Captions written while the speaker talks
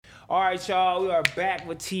All right, y'all, we are back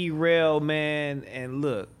with T-Rail, man. And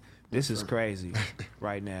look, this is crazy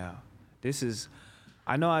right now.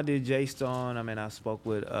 I know I did J-Stone. I mean, I spoke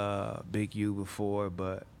with Big U before,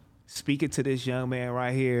 but speaking to this young man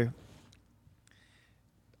right here,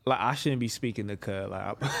 like, I shouldn't be speaking to Cuz.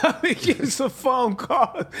 Like, I've been getting some phone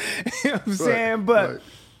calls. You know what I'm saying? But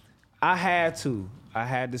I had to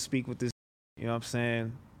speak with this, you know what I'm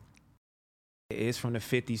saying? It's from the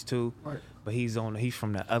 50s too, but he's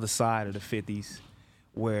from the other side of the 50s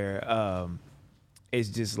where it's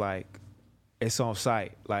just like, it's on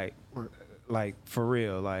site, like for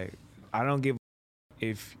real. Like, I don't give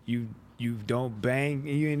if you don't bang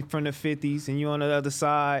and you in from the 50s and you on the other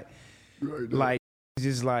side, like, it's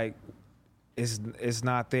just like, it's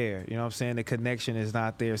not there. You know what I'm saying? The connection is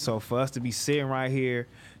not there. So for us to be sitting right here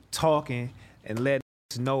talking and letting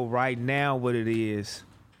us know right now what it is,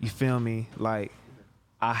 you feel me? Like,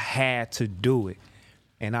 I had to do it.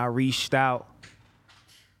 And I reached out.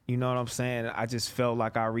 You know what I'm saying? I just felt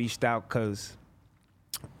like I reached out because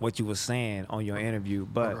what you were saying on your interview.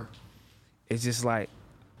 But it's just like,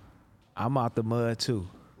 I'm out the mud too.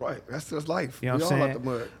 Right. That's just life. You know what I'm saying? Out the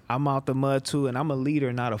mud. I'm out the mud too, and I'm a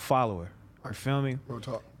leader, not a follower. You feel me? Real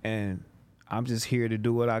talk. And I'm just here to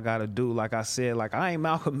do what I gotta do. Like I said, like, I ain't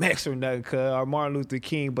Malcolm X or nothing, or Martin Luther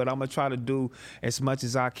King, but I'm gonna try to do as much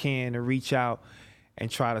as I can to reach out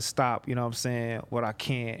and try to stop, you know what I'm saying, what I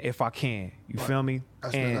can, if I can. You feel me?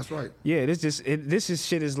 That's right. Yeah, this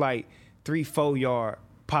shit is like 3-4 yard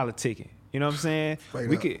politicking. You know what I'm saying?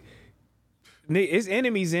 It's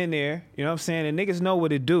enemies in there, you know what I'm saying? And niggas know what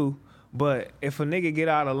to do. But if a nigga get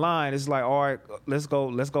out of line, it's like, all right, let's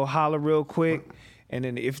go holler real quick. And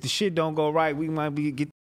then if the shit don't go right, we might be get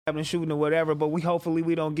and shooting or whatever. But hopefully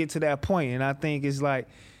we don't get to that point. And I think it's like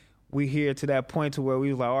we here to that point to where we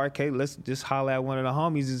was like, all right, okay, let's just holler at one of the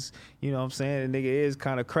homies. Is, you know what I'm saying? The nigga is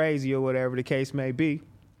kind of crazy or whatever the case may be.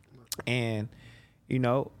 And, you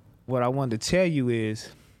know, what I wanted to tell you is,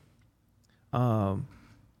 when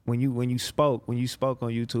you spoke on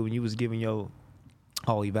YouTube and you was giving your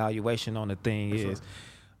whole evaluation on the thing,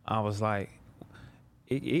 I was like,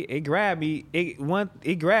 it grabbed me.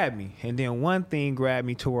 It grabbed me, and then one thing grabbed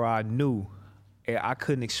me to where I knew I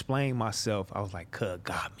couldn't explain myself. I was like, "Cuz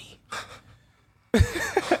got me."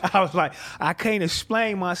 I was like, I can't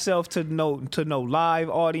explain myself to no live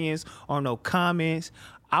audience or no comments.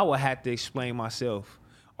 I would have to explain myself,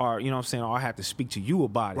 or you know what I'm saying, or I have to speak to you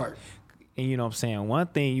about it. Right. And you know what I'm saying, one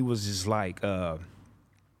thing you was just like,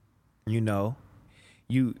 you know,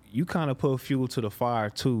 you kind of put fuel to the fire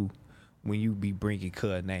too when you be bringing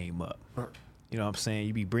Cud name up. Right. You know what I'm saying?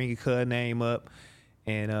 You be bringing Cud name up,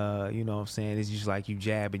 and you know what I'm saying, it's just like you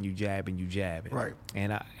jabbing. Right.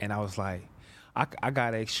 And I was like, I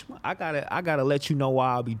gotta let you know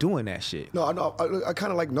why I'll be doing that shit. No, I know. I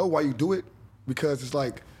kind of like know why you do it, because it's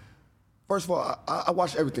like, first of all, I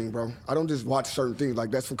watch everything, bro. I don't just watch certain things.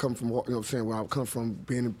 Like, that's what come from, you know what I'm saying, where I come from,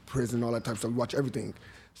 being in prison and all that type of stuff. We watch everything.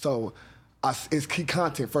 So it's key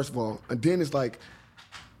content, first of all. And then it's like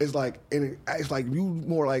you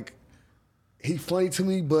more like, he funny to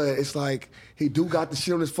me, but it's like, he do got the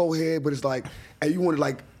shit on his forehead, but it's like, and you want to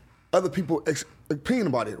like other people opinion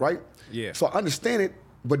about it, right? Yeah. So I understand it,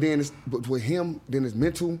 but with him, then it's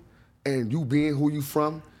mental, and you being who you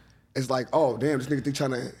from, it's like, oh damn, this nigga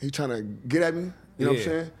he trying to get at me. You know what I'm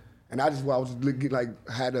saying? And I was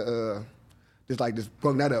had to just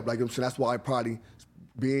bring that up. Like, you know what I'm saying, that's why I probably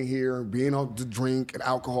being here, being on the drink and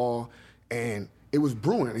alcohol, and it was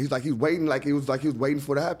brewing. He's waiting, like he was waiting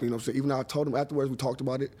for it to happen. You know what I'm saying? Even though I told him afterwards, we talked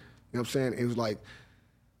about it. You know what I'm saying? It was like,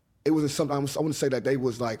 it wasn't something. I wouldn't say that they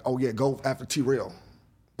was like, oh yeah, go after T-Real.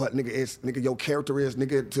 But nigga, your character is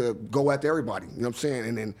to go after everybody. You know what I'm saying?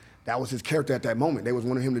 And then that was his character at that moment. They was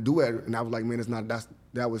wanting him to do it, and I was like, man, it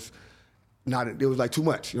was like too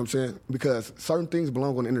much. You know what I'm saying? Because certain things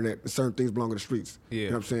belong on the internet, and certain things belong on the streets. Yeah. You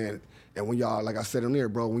know what I'm saying? And when y'all, like I said on there,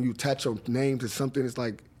 bro, when you attach your name to something, it's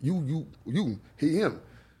like you, he, him.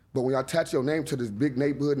 But when y'all attach your name to this big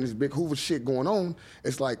neighborhood and this big Hoover shit going on,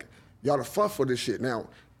 it's like y'all the front for this shit. Now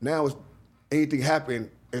it's anything happen,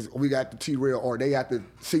 is we got the T-Real or they got the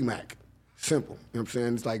C-Mac. Simple. You know what I'm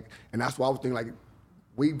saying? It's like, and that's why I was thinking, like,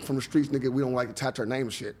 we from the streets, nigga, we don't like to attach our name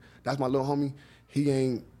and shit. That's my little homie.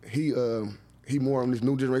 He more on this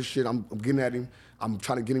new generation shit. I'm getting at him. I'm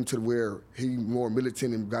trying to get him to where he more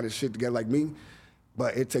militant and got his shit together like me.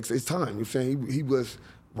 But it takes its time. You know what I'm saying? He was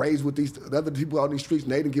raised with the other people out in these streets,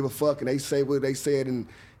 and they didn't give a fuck, and they say what they said, and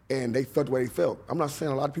they felt the way they felt. I'm not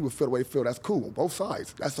saying a lot of people feel the way they feel. That's cool. Both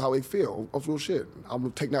sides. That's how they feel. Of real shit.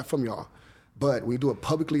 I'm taking that from y'all. But when you do it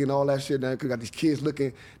publicly and all that shit, now you got these kids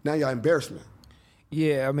looking, now y'all embarrassment.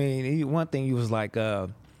 Yeah, I mean, one thing he was like,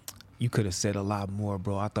 you could have said a lot more,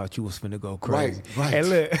 bro. I thought you was finna go crazy. Right. And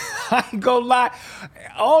look, I ain't gonna lie,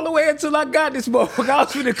 all the way until I got this motherfucker, I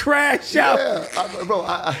was finna crash out. Yeah, bro.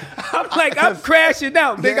 I'm crashing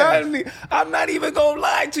out, nigga. Yeah. I'm not even gonna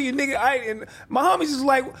lie to you, nigga. And my homies is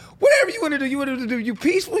like, whatever you wanna do, you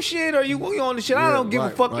peaceful shit or you on the shit. I don't give a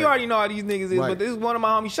fuck. You already know how these niggas is, but this is one of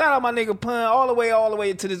my homies. Shout out my nigga Pun all the way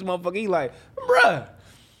into this motherfucker. He like, bruh,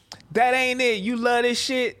 that ain't it. You love this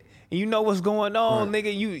shit. And you know what's going on,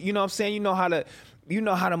 nigga. You know what I'm saying? You know how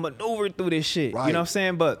to maneuver through this shit. Right. You know what I'm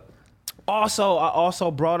saying? But I also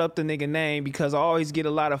brought up the nigga name because I always get a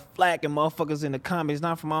lot of flack and motherfuckers in the comments,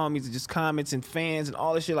 not from my homies, just comments and fans and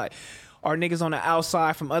all this shit. Like, our niggas on the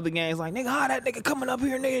outside from other gangs, like, nigga, how that nigga coming up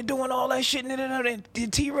here, nigga, doing all that shit,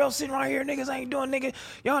 and T-Rail sitting right here, niggas ain't doing, nigga.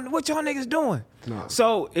 Y'all, what y'all niggas doing? No.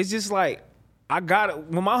 So it's just like, I got it.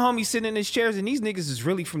 When my homies sitting in these chairs, and these niggas is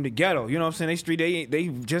really from the ghetto. You know what I'm saying? They street, they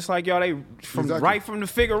just like y'all. They from right from the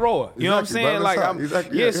Figueroa. You know what I'm saying? Like,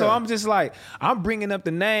 so I'm just like, I'm bringing up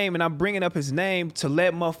the name, and I'm bringing up his name to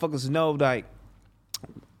let motherfuckers know, like,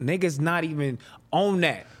 niggas not even on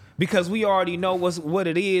that. Because we already know what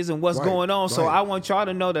it is and what's going on. So I want y'all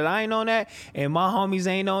to know that I ain't on that, and my homies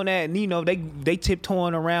ain't on that. And, you know, they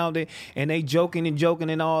tiptoeing around it, and they joking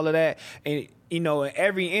and all of that. And, you know, in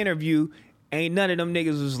every interview, ain't none of them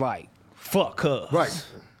niggas was like, fuck her. Right.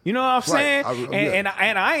 You know what I'm saying? And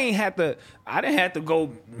I didn't have to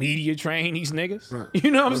go media train these niggas. Right. You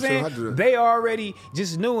know what I'm saying? They already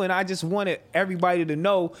just knew, and I just wanted everybody to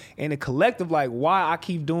know in a collective, like, why I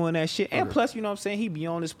keep doing that shit. And plus, you know what I'm saying? He be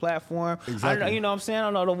on this platform. Exactly. You know what I'm saying? I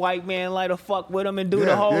know the white man like to fuck with him and do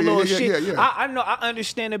the whole little shit. Yeah. I know, I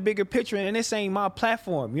understand the bigger picture, and this ain't my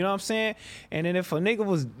platform. You know what I'm saying? And then if a nigga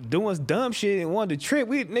was doing dumb shit and wanted to trip,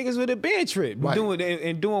 niggas would have been tripped doing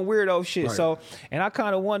weirdo shit. Right. So, and I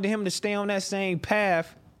kind of wanted him to stay on that same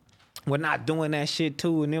path. We're not doing that shit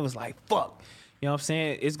too, and it was like, fuck. You know what I'm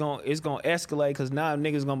saying? It's gonna escalate because now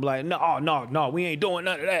niggas gonna be like, no, we ain't doing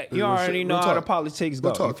none of that. You already know how the politics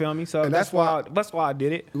go. You feel me? So that's why I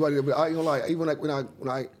did it. I ain't gonna lie, even like when I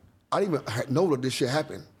didn't even know that this shit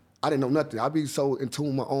happened. I didn't know nothing. I be so in tune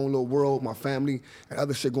with my own little world, my family, and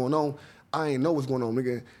other shit going on. I ain't know what's going on,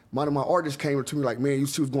 nigga. One of my artists came to me like, man, you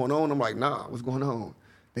see what's going on? I'm like, nah, what's going on?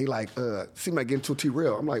 They like, C-Mac get into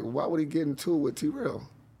T-Rail. I'm like, why would he get into it with T-Rail?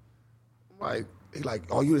 Like, he like,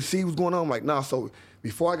 oh, you didn't see what's going on? I'm like, nah. So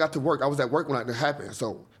before I got to work, I was at work when it happened.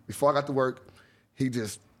 So before I got to work, he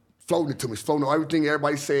just floated it to me, floating on everything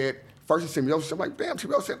everybody said. First he sent me, I'm like, damn,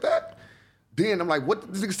 T-Rail said that? Then I'm like, what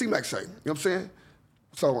did this nigga C-Mac say? You know what I'm saying?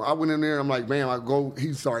 So I went in there, I'm like, man,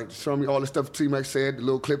 he started showing me all the stuff T-Mac said, the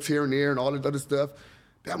little clips here and there and all this other stuff.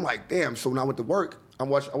 Then I'm like, damn. So when I went to work, I'm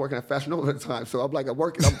working at Fashion Nova at the time. So I'm like, I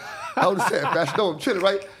would have said Fashion Nova, I'm chilling,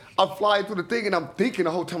 right? I'm flying through the thing and I'm thinking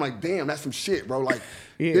the whole time, like, damn, that's some shit, bro. Like,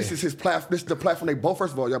 this is his platform. This is the platform they both,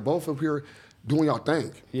 first of all, y'all both up here doing y'all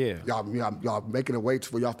thing. Yeah. Y'all making a way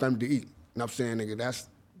for y'all family to eat. You know what I'm saying, nigga? That's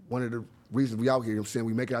one of the reasons we out here. You know what I'm saying?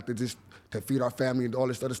 We make it out there just to feed our family and all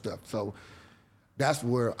this other stuff. So that's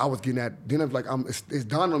where I was getting at. Then it's like, it's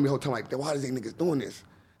dawned on me the whole time, like, why is these niggas doing this?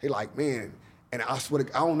 They like, man, and I swear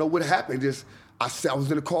to God, I don't know what happened. Just, I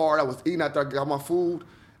was in the car, I was eating after I got my food.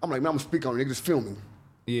 I'm like, man, I'm gonna speak on it, nigga, just film me.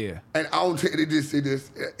 Yeah. And I don't it just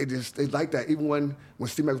like that. Even when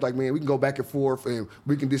C-Mac was like, man, we can go back and forth and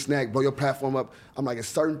we can just blow your platform up. I'm like, it's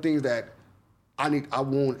certain things that I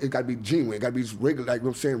want, it gotta be genuine. It gotta be regular, like, you know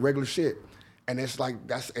what I'm saying, regular shit. And it's like,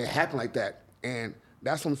 it happened like that. And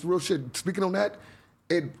that's some real shit. Speaking on that,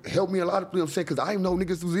 it helped me a lot, you know what I'm saying, because I didn't know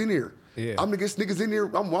niggas was in here. Yeah. I'm niggas in there,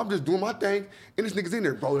 I'm just doing my thing, and this niggas in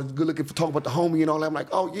there, bro, it's good looking for talking about the homie and all that. I'm like,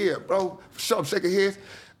 oh yeah, bro, shut up, shaking heads.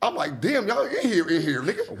 I'm like, damn, y'all in here,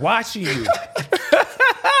 nigga. Watching you.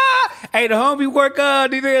 Hey, the homie work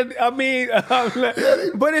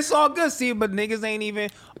but it's all good, see, but niggas ain't even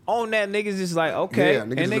on that. Niggas is like, okay. Yeah,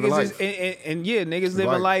 niggas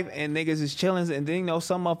living life and niggas is chilling, and then, you know,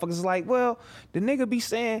 some motherfuckers is like, well, the nigga be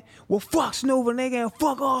saying, well, fuck Snuva, nigga, and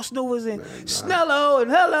fuck all Snuvas and Snello and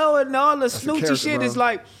hello and all the snoochie shit, bro. Is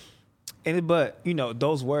like, but, you know,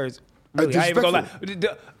 those words, really, I ain't even gonna lie.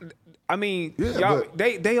 I mean, y'all,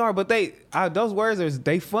 they are, but those words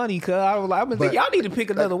they funny, cuz I was like, y'all need to pick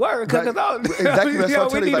another word, cuz exactly,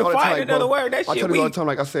 we need to find another word. That shit, I tell you all the time,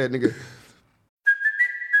 like I said, nigga.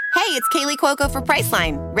 Hey, it's Kaylee Cuoco for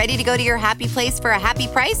Priceline. Ready to go to your happy place for a happy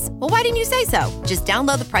price? Well, why didn't you say so? Just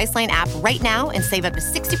download the Priceline app right now and save up to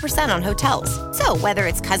 60% on hotels. So whether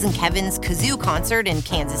it's Cousin Kevin's Kazoo Concert in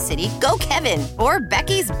Kansas City, go Kevin, or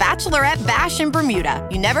Becky's Bachelorette Bash in Bermuda,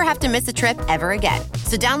 you never have to miss a trip ever again.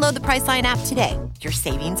 So download the Priceline app today. Your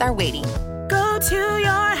savings are waiting. Go to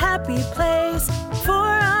your happy place for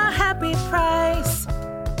a happy price.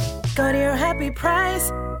 Go to your happy price,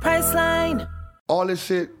 Priceline. All this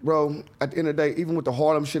shit, bro, at the end of the day, even with the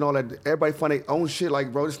Harlem shit and all that, everybody find their own shit.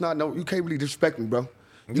 Like, bro, it's not, no, you can't really disrespect me, bro.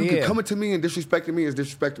 You can coming to me and disrespecting me is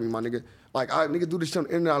disrespecting me, my nigga. Like, nigga do this shit on the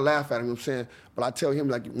internet, I laugh at him, you know what I'm saying? But I tell him,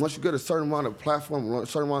 like, once you get a certain amount of platform, a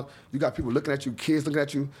certain amount, you got people looking at you, kids looking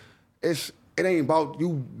at you, it ain't about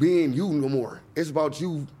you being you no more. It's about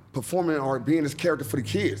you performing or being this character for the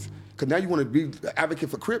kids. Because now you want to be the advocate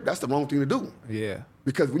for Crip, that's the wrong thing to do. Yeah.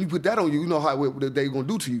 Because when you put that on you, you know what they going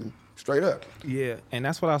to do to you. Straight up. Yeah, and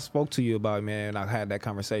that's what I spoke to you about, man. I had that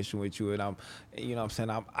conversation with you, and you know what I'm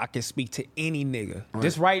saying? I can speak to any nigga. Right.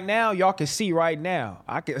 Just right now, y'all can see right now,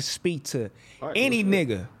 I can speak to any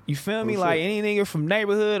nigga. You feel me? Like any nigga from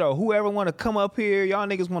neighborhood or whoever want to come up here, y'all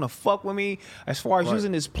niggas want to fuck with me as far as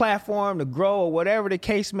using this platform to grow or whatever the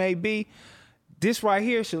case may be. This right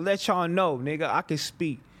here should let y'all know, nigga, I can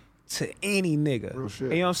speak to any nigga. Real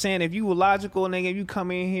shit. You know what I'm saying? If you a logical nigga, if you come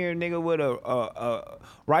in here, nigga, with a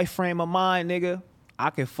right frame of mind, nigga, I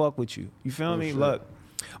can fuck with you. You feel me? Shit. Look,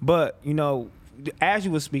 but, you know, as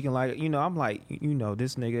you was speaking, like, you know, I'm like, you know,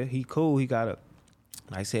 this nigga, he cool. He got a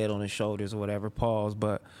nice head on his shoulders or whatever, pause.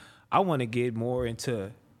 But I want to get more into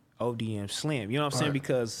ODM Slim. You know what I'm saying?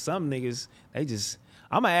 Because some niggas, they just,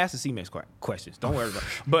 I'm going to ask the C-Max questions. Don't worry about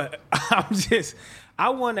it. But I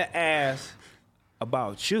want to ask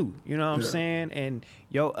about you, you know what I'm saying, and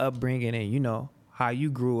your upbringing, and you know how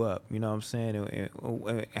you grew up, you know what I'm saying,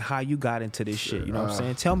 and how you got into this shit, you know what I'm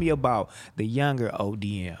saying. Tell me about the younger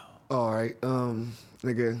ODM. All right,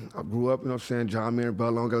 nigga, I grew up, you know what I'm saying, John Mayer,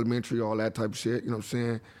 Bell Long Elementary, all that type of shit, you know what I'm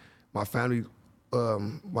saying. My family,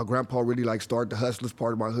 my grandpa really like started the hustlers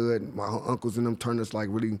part of my hood. My uncles and them turned us like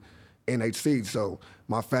really NHC, so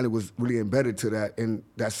my family was really embedded to that and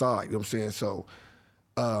that side, you know what I'm saying. So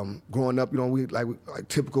growing up, you know, we like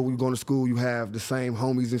typical, we going to school, you have the same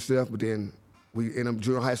homies and stuff, but then we end up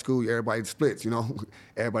during high school, everybody splits, you know.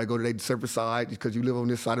 Everybody go to their separate side because you live on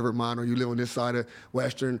this side of Vermont or you live on this side of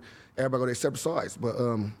Western. Everybody go to their separate sides. But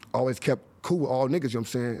always kept cool with all niggas, you know what I'm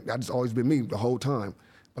saying. That just always been me the whole time.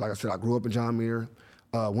 But like I said, I grew up in John Muir,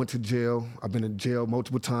 went to jail. I've been in jail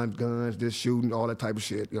multiple times, guns, this shooting, all that type of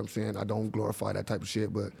shit, you know what I'm saying. I don't glorify that type of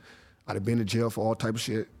shit, but I've been in jail for all type of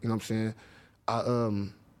shit, you know what I'm saying. I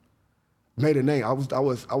made a name. I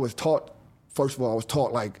was taught, first of all, I was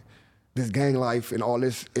taught like this gang life and all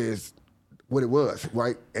this is what it was,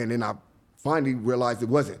 right? And then I finally realized it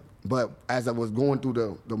wasn't. But as I was going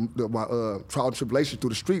through my trial and tribulation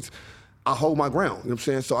through the streets, I hold my ground, you know what I'm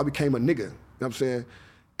saying? So I became a nigga, you know what I'm saying?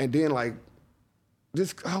 And then like,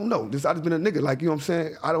 just, I don't know, I just been a nigga, like, you know what I'm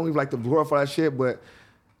saying? I don't even like to glorify that shit, but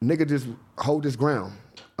nigga just hold this ground.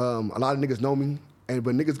 A lot of niggas know me.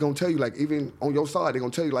 But niggas gonna tell you, like, even on your side, they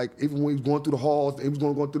gonna tell you, like, even when he was going through the halls, he was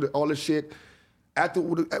going through all this shit, after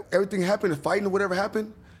everything happened, and fighting or whatever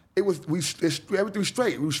happened, everything was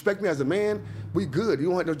straight. You respect me as a man, we good. You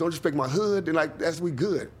don't respect my hood, then like, we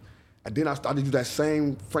good. And then I started to do that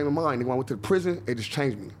same frame of mind. And when I went to the prison, it just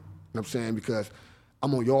changed me. You know what I'm saying? Because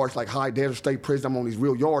I'm on yards like High Desert State Prison, I'm on these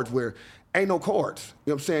real yards where ain't no cards.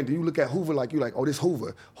 You know what I'm saying? Then you look at Hoover like, you like, oh, this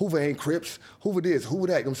Hoover. Hoover ain't Crips. Hoover this, Hoover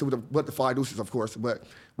that. You know what I'm saying? But the Five Deuces, of course. But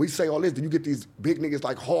we say all this, then you get these big niggas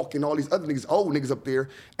like Hawk and all these other niggas, old niggas up there,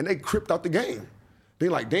 and they cripped out the game. They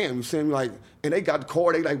like, damn, you see me? Like, and they got the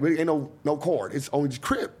card, they like, really ain't no card. It's only just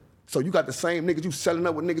Crip. So you got the same niggas, you selling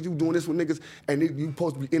up with niggas, you doing this with niggas, and you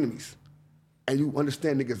supposed to be enemies. And you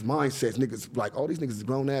understand niggas' mindsets. Niggas like, all these niggas is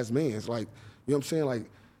grown-ass men. It's like, you know what I'm saying? Like,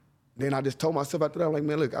 then I just told myself after that, I'm like,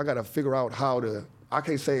 man, look, I got to figure out how to, I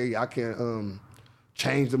can't say I can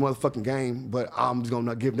change the motherfucking game, but I'm just going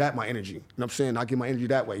to give that my energy. You know what I'm saying? I give my energy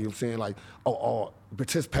that way. You know what I'm saying? Like,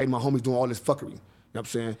 participating, my homies doing all this fuckery. You know what I'm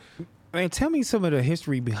saying? Man, tell me some of the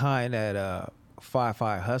history behind that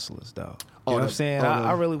 5-5 Hustlers, though. You know what I'm saying?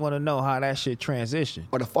 I really want to know how that shit transitioned.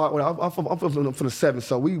 I'm from the 7,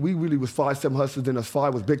 so we really was 5-7 Hustlers, then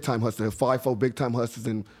 5 was big time Hustlers, 5-4 big time Hustlers,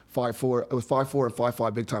 and 5-4, it was 5-4 and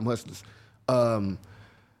 5-5 big time Hustlers. I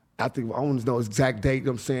think, I don't know the exact date, you know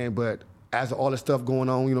what I'm saying, but as all the stuff going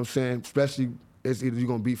on, you know what I'm saying, especially it's either you're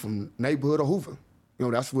going to be from neighborhood or Hoover. You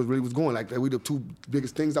know, that's what really was going, like we the two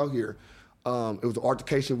biggest things out here. It was an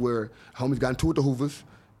altercation where homies got into it with the Hoovers,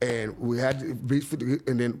 and we had beef for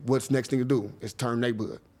and then what's the next thing to do? It's turn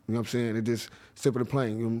neighborhood. You know what I'm saying? It just simple and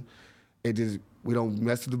plain. You know? It just, we don't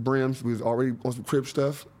mess with the brims. We was already on some Crip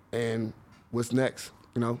stuff, and what's next?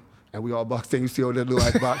 You know? And we all boxed in. You see all that little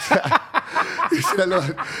ass box. You see that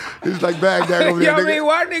little, it's like bag over there. Yo, I nigga. mean,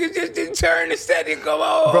 why niggas just didn't turn and said and come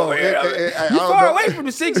on? Bro, man. I You don't far know. away from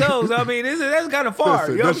the 6 O's. I mean, that's kind of far.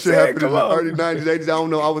 Listen, You know what that I'm shit saying? happened in Come the on. early 90s, 80s. I don't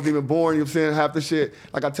know. I wasn't even born. You know what I'm saying? Half the shit.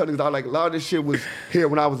 Like I tell niggas, like a lot of this shit was here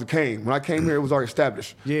when I came. When I came here, it was already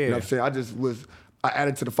established. Yeah. You know what I'm saying? I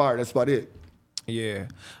added to the fire. That's about it. Yeah.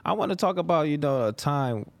 I want to talk about, a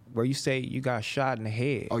time where you say you got shot in the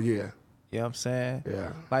head. Oh, yeah. You know what I'm saying?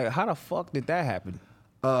 Yeah. Like, how the fuck did that happen?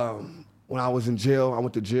 When I was in jail, I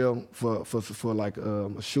went to jail for like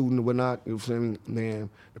a shooting and whatnot. You know what I'm saying? Man,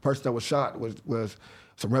 the person that was shot was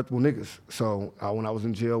some reputable niggas. So when I was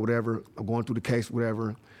in jail, whatever, I'm going through the case,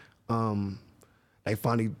 whatever, they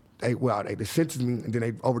finally, they sentenced me and then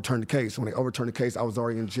they overturned the case. When they overturned the case, I was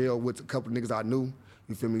already in jail with a couple of niggas I knew.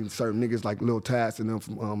 You feel me? Certain niggas like Lil Taz and them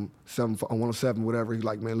from 107, whatever. He's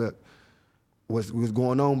like, man, look, what's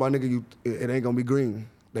going on, my nigga? It ain't gonna be green.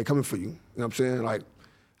 They coming for you. You know what I'm saying? Like,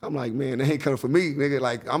 I'm like, man, they ain't coming for me, nigga.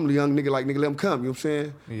 Like, I'm the young nigga, like, nigga, let them come. You know what I'm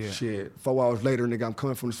saying? Yeah. Shit, 4 hours later, nigga, I'm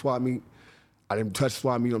coming from the swap meet. I didn't touch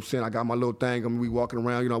swap meet, you know what I'm saying? I got my little thing. I mean, we walking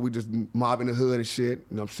around, we just mobbing the hood and shit.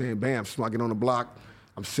 You know what I'm saying? Bam, so I get on the block.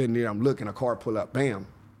 I'm sitting there, I'm looking, a car pull up, bam.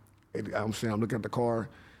 I'm saying, I'm looking at the car.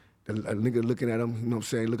 A nigga looking at him, you know what I'm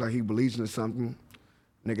saying? Look like he believes in something.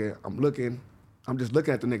 Nigga, I'm just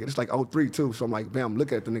looking at the nigga. It's like 03 too, so I'm like, bam, I'm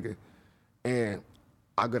looking at the nigga. And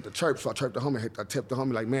I got the chirp, so I chirped the homie. I tipped the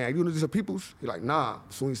homie like, man, you know this is people's? He like, nah.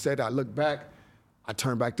 As soon as he said that, I looked back. I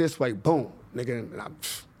turned back this way, boom. Nigga, and I,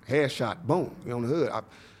 headshot, boom, on the hood.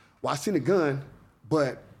 I seen the gun,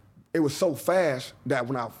 but it was so fast that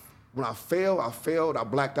when I failed, I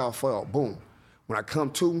blacked out, fell, boom. When I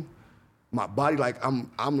come to, my body like,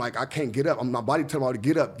 I'm like, I can't get up. My body telling me to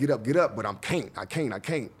get up, but I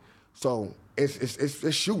can't. So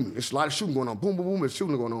it's shooting. It's a lot of shooting going on. Boom, boom, boom. There's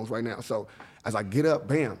shooting going on right now. So as I get up,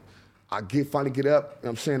 bam, I finally get up. You know what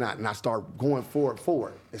I'm saying? And I start going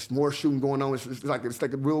forward. It's more shooting going on. It's like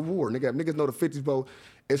a real war. Niggas know the 50s, bro.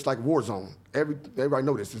 It's like war zone. Everybody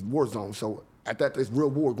know this. It's war zone. So at that, there's real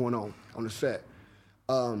war going on the set.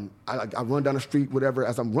 I run down the street, whatever.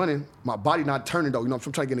 As I'm running, my body not turning though. I'm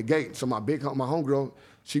trying to get in the gate. So my homegirl,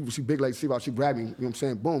 she big like, she grabbed me. You know what I'm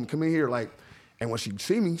saying? Boom, come in here, like. And when she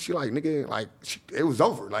see me, she like, nigga, like, it was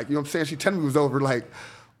over. Like, you know what I'm saying? She telling me it was over. Like,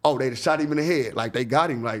 oh, they shot him in the head. Like, they got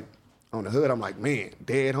him. Like, on the hood, I'm like, man,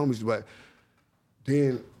 dead homies. But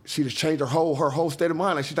then she just changed her whole state of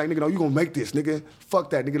mind. Like, she's like, nigga, no, you gonna make this, nigga. Fuck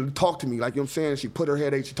that, nigga. Talk to me. Like, you know what I'm saying? She put her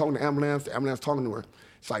head, she talking to the ambulance talking to her.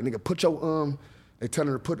 It's like, nigga, put your, they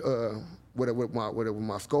telling her to put, with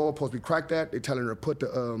my skull supposed to be cracked at, they telling her to put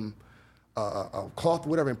the, a cloth or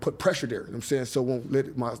whatever and put pressure there. You know what I'm saying? So it won't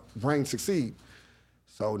let my brain succeed.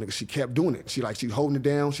 So, nigga, she kept doing it. She's holding it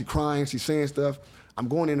down, she crying, she's saying stuff. I'm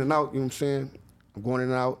going in and out, you know what I'm saying? I'm going in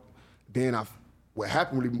and out. Then what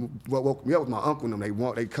happened really, what woke me up was my uncle and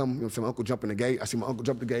them. They come, you know what I'm saying? My uncle jump in the gate. I see my uncle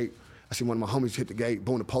jump the gate. I see one of my homies hit the gate.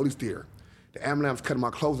 Boom, the police there. The ambulance cutting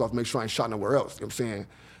my clothes off to make sure I ain't shot nowhere else, you know what I'm saying?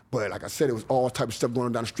 But like I said, it was all type of stuff going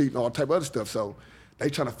on down the street and all type of other stuff. So they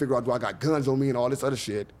trying to figure out, do I got guns on me and all this other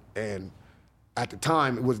shit? And at the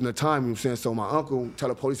time, it wasn't the time, you know what I'm saying? So my uncle tell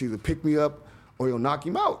the police either pick me up or he'll knock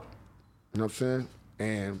him out. You know what I'm saying?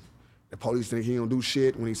 And the police think he don't do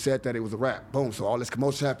shit. When he said that, it was a wrap. Boom. So all this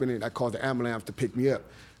commotion happened, and that caused the ambulance to pick me up.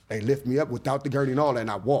 They lift me up without the gurney and all that,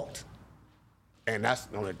 and I walked. And that's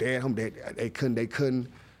on the dead home. They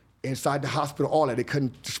couldn't, inside the hospital, all that. They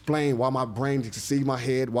couldn't explain why my brain could see my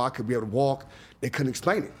head, why I could be able to walk. They couldn't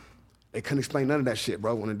explain it. They couldn't explain none of that shit,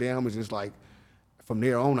 bro. When the damn was just like, from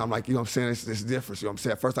there on, I'm like, you know what I'm saying, it's different, you know what I'm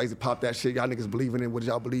saying? At first I used to pop that shit, y'all niggas believing in what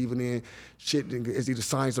y'all believing in. Shit, it's either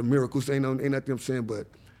signs or miracles, ain't nothing, you know what I'm saying? But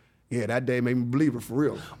yeah, that day made me believe it for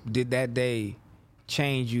real. Did that day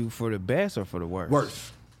change you for the best or for the worst?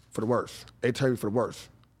 Worse, for the worst. It turned me for the worst.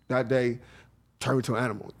 That day turned me to an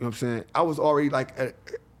animal, you know what I'm saying? I was already like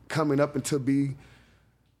coming up into be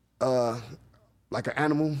like an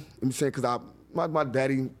animal, you know what I'm saying? Cause my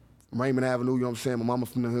daddy, Raymond Avenue, you know what I'm saying? My mama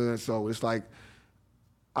from the hood, so it's like,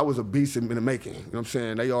 I was a beast in the making, you know what I'm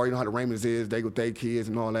saying? They already know how the Raymonds is, they with their kids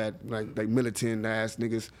and all that, like they militant ass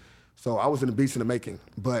niggas. So I was in the beast in the making.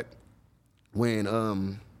 But when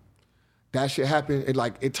that shit happened, it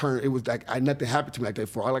was like nothing happened to me like that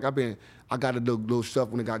before. I got a little stuff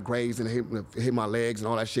when it got grazed and it hit my legs and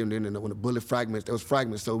all that shit. And then when the bullet fragments, there was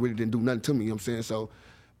fragments, so it really didn't do nothing to me, you know what I'm saying? So,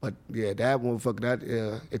 but yeah, that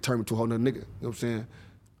motherfucker, it turned me to a whole nother nigga, you know what I'm saying?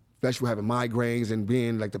 Especially having migraines and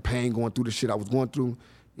being like the pain going through the shit I was going through.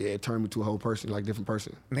 Yeah, it turned me to a whole person, like different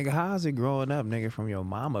person. Nigga, how's it growing up, nigga, from your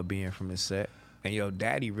mama being from the set and your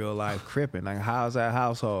daddy real life crippin'? Like, how's that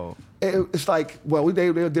household? It's like, well, they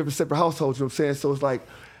were different separate households, you know what I'm saying? So it's like,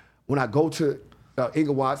 when I go to Inglewood,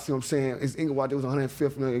 you know what I'm saying? It's Inglewood, there was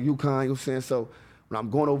 105th in Yukon, you know what I'm saying? So when I'm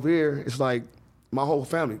going over there, it's like my whole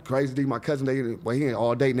family, Crazy D, my cousin, he ain't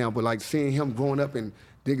all day now, but like seeing him growing up and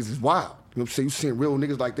niggas is wild. You know what I'm saying? You seeing real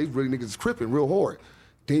niggas like they really niggas is crippin' real hard.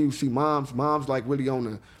 Then you see mom's like really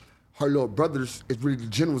on her little brothers is really the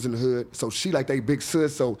generals in the hood. So she like they big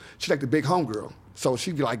sis, so she like the big homegirl. So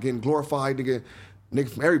she be like getting glorified, nigga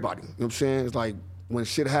from everybody. You know what I'm saying? It's like when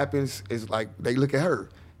shit happens, it's like they look at her.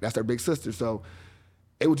 That's their big sister. So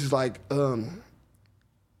it was just like,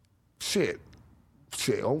 shit,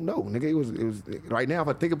 oh no, nigga, it was right now if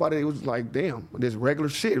I think about it, it was like, damn, this regular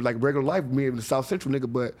shit, it was like regular life with me in the South Central,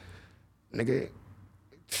 nigga, but nigga,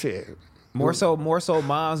 shit. More so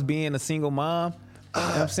moms being a single mom. You know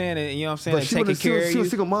what I'm saying? And, you know what I'm saying? But taking care of you. She was a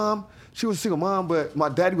single mom. She was a single mom, but my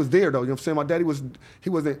daddy was there though. You know what I'm saying? My daddy he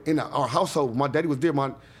wasn't in our household. My daddy was there.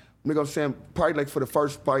 You know what I'm saying? Probably like for the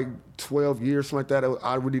first 12 years, something like that,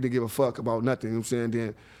 I really didn't give a fuck about nothing. You know what I'm saying?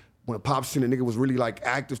 Then when Pops seen the nigga was really like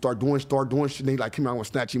active, start doing shit, then he like came out and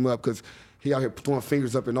snatch him up because he out here throwing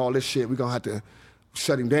fingers up and all this shit. We gonna have to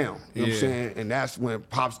shut him down. You know what I'm saying? And that's when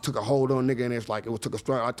Pops took a hold on nigga and it's like, took a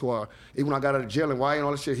strong, I told her, even when I got out of jail and why and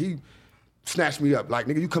all this shit, he snatched me up. Like,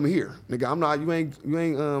 nigga, you coming here. Nigga, I'm not, you ain't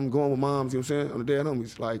going with moms, you know what I'm saying? On the dead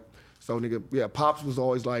homies. Like, so nigga, yeah, Pops was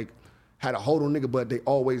always like, had a hold on nigga, but they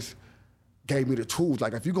always gave me the tools.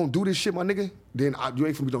 Like, if you gonna do this shit, my nigga, then you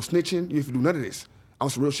ain't finna be no snitching, you ain't finna do none of this. On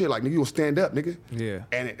some real shit, like, nigga, you gonna stand up, nigga. Yeah.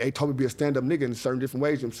 And they told me to be a stand-up nigga in certain different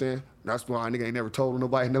ways, you know what I'm saying? That's why nigga ain't never told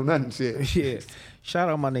nobody no nothing shit. Yeah. Shout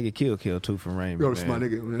out my nigga Kill too from Raymond. Yo, that's my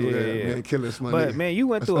nigga, man. Yeah. Man, Killer's my nigga. But man, you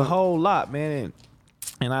went through a whole lot, man.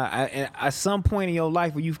 And I at some point in your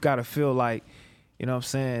life where you've got to feel like, you know what I'm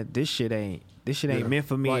saying, this shit ain't meant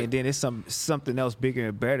for me, right. and then it's something else bigger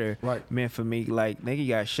and better meant for me. Like, nigga, you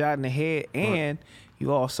got shot in the head, and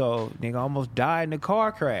you also, nigga, almost died in a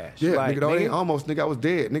car crash. Yeah, like, nigga, almost, nigga, I was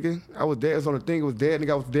dead, nigga. I was dead. It was on the thing, it was dead,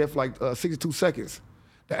 nigga. I was dead for like 62 seconds.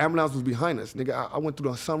 The ambulance was behind us, nigga. I went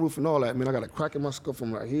through the sunroof and all that, man. I got a crack in my skull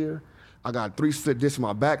from right here. I got 3 slit discs in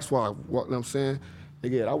my back, so I walked, you know what I'm saying?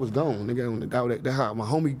 Nigga, I was gone, nigga. That how my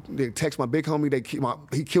homie, they text my big homie,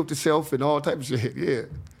 he killed himself and all type of shit, yeah.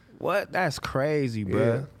 What? That's crazy,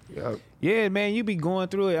 bro. Yeah, man, you be going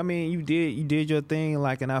through it. I mean, you did your thing,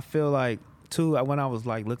 like, and I feel like, too, when I was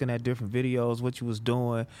like looking at different videos, what you was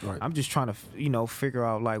doing, I'm just trying to, figure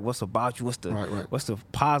out like what's about you, what's the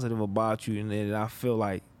positive about you, and then I feel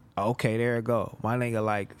like, okay, there it go. My nigga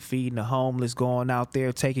like feeding the homeless, going out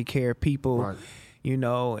there, taking care of people,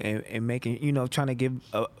 and making, trying to give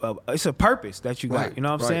it's a purpose that you got. You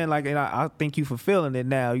know what I'm saying? Like, and I think you fulfilling it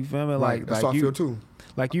now. You feel me? Like, that's how I feel too.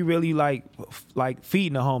 Like you really like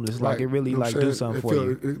feeding the homeless. Like it really like do something for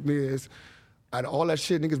you. It is. Out of all that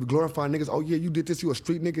shit, niggas be glorifying niggas. Oh yeah, you did this. You a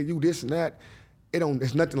street nigga. You this and that.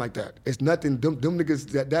 It's nothing like that. It's nothing. Them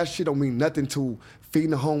niggas. That shit don't mean nothing to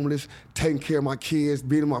feeding the homeless, taking care of my kids,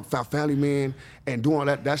 being my family man, and doing all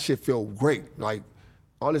that. That shit feel great. Like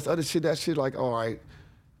all this other shit. That shit like all right.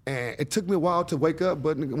 And it took me a while to wake up,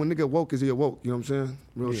 but when nigga woke, is he awoke? You know what I'm saying?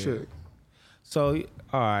 Real shit. So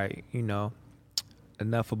all right,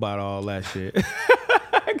 enough about all that shit.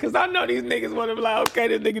 Cause I know these niggas want to be like, okay,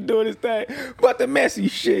 this nigga doing his thing, but the messy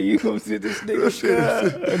shit, you gonna see this nigga.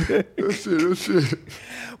 Shit.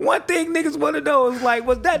 One thing niggas want to know is like,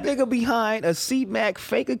 was that nigga behind a CMAC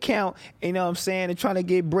fake account? You know what I'm saying, and trying to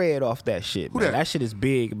get bread off that shit, man. That shit is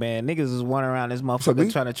big, man. Niggas is running around this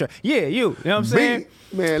motherfucker trying to yeah, you know what I'm saying?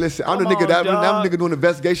 Man, listen, I'm the nigga I'm the nigga doing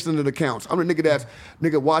investigations into the accounts. I'm the nigga that's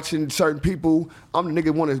watching certain people. I'm the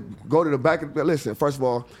nigga want to go to the back of listen. First of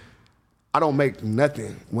all, I don't make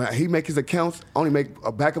nothing. When he make his accounts, I only make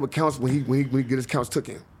a backup accounts when he get his accounts took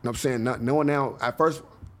in. You know what I'm saying? No one now, at first,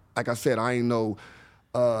 like I said, I ain't no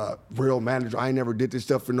real manager. I ain't never did this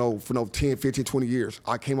stuff for no 10, 15, 20 years.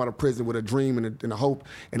 I came out of prison with a dream and a hope,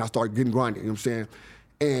 and I started getting grinding, you know what I'm saying?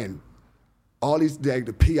 And all these,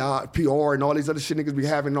 the PR and all these other shit niggas be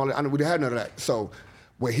having, all that, I know we didn't have none of that. So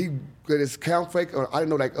when he get his account fake, I didn't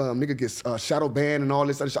know like nigga gets shadow banned and all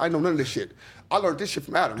this other shit. I didn't know none of this shit. I learned this shit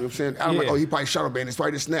from Adam, you know what I'm saying? Adam like, oh, he probably shadow banned, it's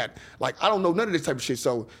right, this and that. Like, I don't know none of this type of shit,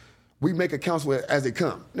 so we make accounts as they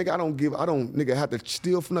come. Nigga, I don't nigga have to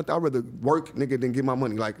steal from nothing. I'd rather work, nigga, than get my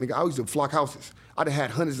money. Like, nigga, I used to flock houses. I'd have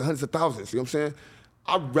had hundreds and hundreds of thousands, you know what I'm saying?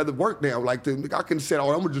 I'd rather work now. Like, nigga, I couldn't say,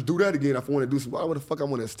 oh, I'm gonna just do that again if I wanna do something. Why the fuck I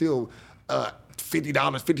wanna steal $50,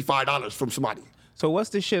 $55 from somebody? So what's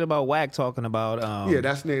this shit about Wack talking about?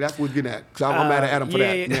 That's what we're getting at. Cause I'm mad at Adam for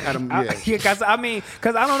that. Man, Adam, cause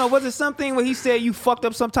I don't know. Was it something where he said you fucked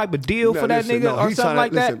up some type of deal for that nigga or something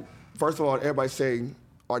like that? First of all, everybody saying,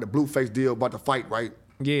 all right, the Blueface deal about the fight, right?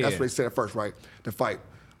 Yeah. That's what they said at first, right? The fight.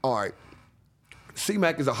 All right.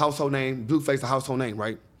 C-Mac is a household name, Blueface a household name,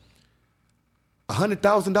 right?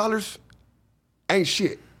 $100,000 ain't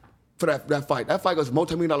shit for that fight. That fight was a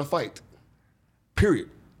multi-million-dollar fight, period.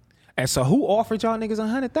 And so who offered y'all niggas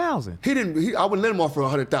 100,000? I wouldn't let him offer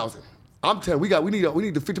 100,000. I'm telling you, we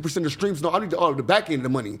need the 50% of the streams. No, I need the back end of the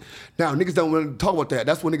money. Now, niggas don't want to talk about that.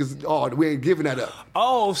 That's when niggas, we ain't giving that up.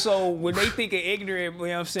 Oh, so when they think of ignorant, you know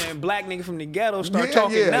what I'm saying, black nigga from the ghetto start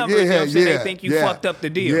talking numbers, you know what I'm saying, they think you fucked up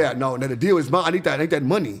the deal. Yeah, no, the deal is mine. I need that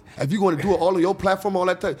money. If you want to do it all on your platform, all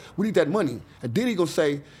that stuff, we need that money. And then he gonna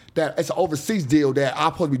say that it's an overseas deal that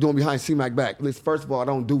I'm supposed to be doing behind C-Mac back. Listen, first of all, I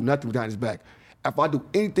don't do nothing behind his back. If I do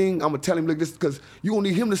anything, I'm gonna tell him, look, this because you gonna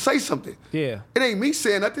need him to say something. Yeah. It ain't me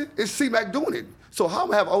saying nothing. It's C-Mac doing it. So how I'm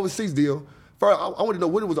gonna have an overseas deal? First, I want to know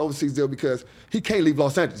when it was an overseas deal because he can't leave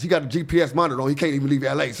Los Angeles. He got a GPS monitor on. He can't even leave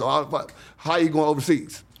LA. So how you going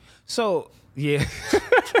overseas? So yeah.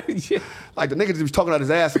 Yeah. Like the nigga just was talking out his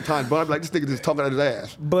ass sometimes, but I'm like, this nigga just talking out his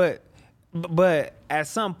ass. But at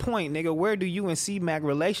some point, nigga, where do you and C-Mac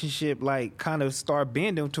relationship like kind of start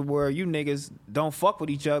bending to where you niggas don't fuck with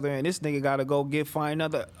each other and this nigga gotta go find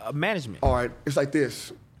another management? All right, it's like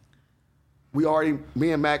this.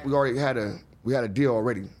 Me and Mac, we had a deal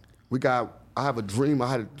already. I have a dream.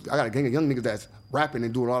 I got a gang of young niggas that's rapping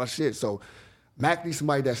and doing all that shit. So Mac needs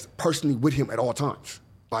somebody that's personally with him at all times.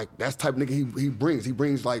 Like, that's the type of nigga he brings. He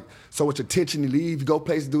brings, like, so much attention. He leave, you go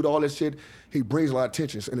places, do all this shit. He brings a lot of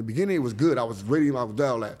attention. So in the beginning, it was good. I was ready, I was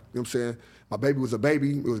down that. You know what I'm saying? My baby was a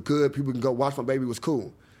baby. It was good. People can go watch my baby. It was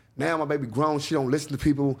cool. Now my baby grown. She don't listen to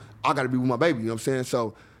people. I got to be with my baby. You know what I'm saying?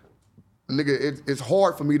 So, nigga, it's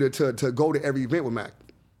hard for me to go to every event with Mac.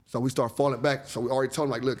 So we start falling back. So we already told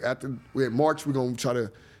him, like, look, after we're in March, we're going to try to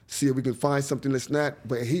see if we can find something that's not.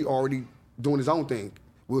 But he already doing his own thing.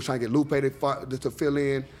 We were trying to get Lupe to fill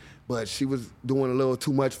in, but she was doing a little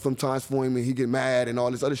too much sometimes for him, and he get mad and all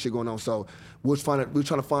this other shit going on. So we were trying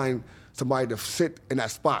to find somebody to sit in that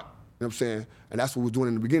spot. You know what I'm saying? And that's what we were doing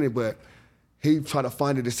in the beginning, but he tried to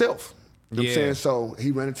find it himself. You know what I'm saying? So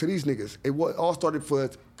he ran into these niggas. It all started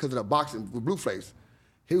because of the boxing with Blueface.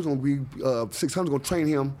 He was going to be, 600 going to train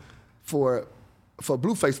him for a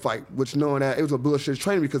Blueface fight, which knowing that it was a bullshit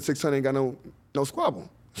training because 600 ain't got no squabble.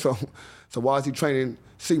 So why is he training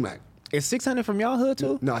C-Mac? Is 600 from y'all hood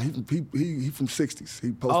too? No, he from 60s.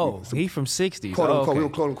 He from 60s. Quote unquote, okay. We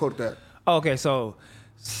don't quote unquote that. Okay, so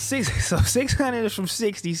 600 is from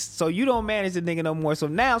 60s, so you don't manage the nigga no more. So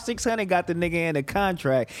now 600 got the nigga in the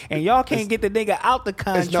contract, and y'all can't get the nigga out the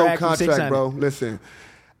contract. It's no contract, bro. Listen,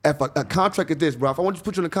 if a contract is this, bro, if I want you to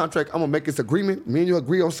put you in a contract, I'm gonna make this agreement. Me and you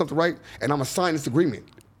agree on something, right? And I'm gonna sign this agreement.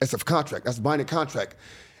 It's a contract. That's a binding contract.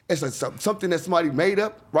 It's something that somebody made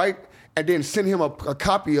up, right? And then send him a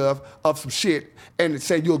copy of some shit and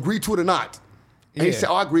say you agree to it or not. And he said,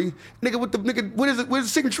 I agree. Nigga, what is it? Where's the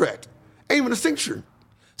signature at? Ain't even a signature.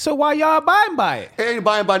 So why y'all abiding by it? I ain't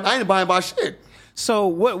buying by shit. So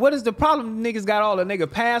what is the problem? Niggas got all the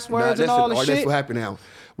nigga passwords and all the shit? That's what happened now.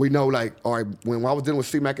 We know, like, all right, when I was dealing with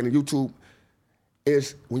C-Mac and the YouTube,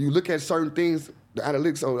 is when you look at certain things, the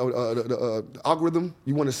analytics or the algorithm,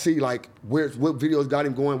 you want to see, like, what videos got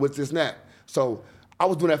him going, what's this and that. So I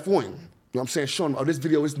was doing that for him. You know what I'm saying? Showing him, oh, this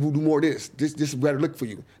video, do more of this. This is better look for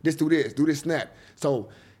you. Do this and that. So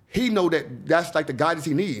he know that that's like the guidance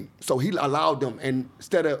he need. So he allowed them, and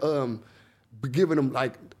instead of giving them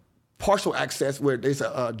like partial access where there's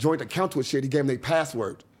a joint account to a shit, he gave them their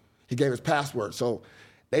password. He gave his password. So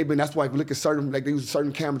that's why if you look at they use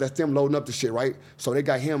certain cameras, that's them loading up the shit, right? So they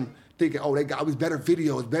got him thinking, oh, they got all these better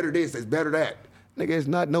videos, better this, it's better that. Nigga, it's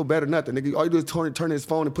not no better nothing. Nigga, all you do is turn his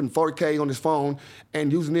phone and putting 4K on his phone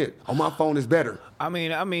and using it. On my phone is better. I'm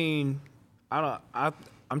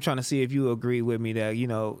trying to see if you agree with me that, you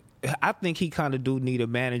know, I think he kind of do need a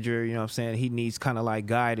manager, you know what I'm saying? He needs kind of like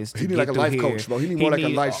guidance to He need like a life coach, bro. He need more like a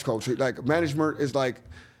life coach. Like management is like,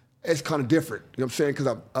 it's kind of different. You know what I'm saying?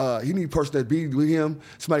 Because he need a person that be with him,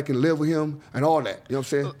 somebody can live with him, and all that. You know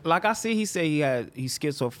what I'm saying? Like I see, he said he's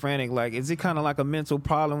schizophrenic. Like, is it kind of like a mental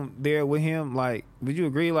problem there with him? Like, would you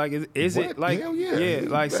agree? Like, is it like, hell yeah, yeah,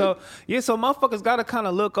 like so motherfuckers got to kind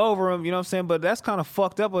of look over him. You know what I'm saying? But that's kind of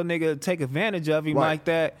fucked up. A nigga take advantage of him like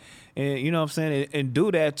that. And you know what I'm saying, and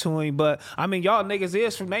do that to him. But I mean, y'all niggas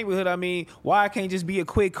is from neighborhood. I mean, why can't just be a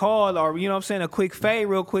quick call or, you know what I'm saying, a quick fade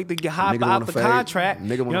real quick to get hop out the contract,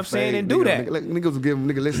 you know what I'm saying, and do that. Niggas will give him,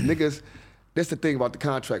 listen, niggas, that's the thing about the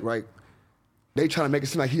contract, right? They trying to make it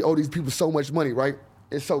seem like he owe these people so much money, right?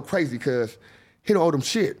 It's so crazy because he don't owe them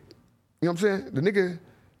shit. You know what I'm saying? The nigga,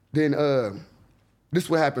 then this is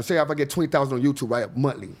what happens. Say if I get 20,000 on YouTube, right,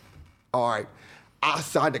 monthly. All right. I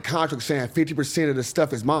signed the contract saying 50% of the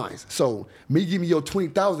stuff is mine. So me giving you your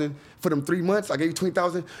 $20,000 for them 3 months, I gave you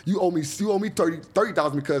 $20,000. You owe me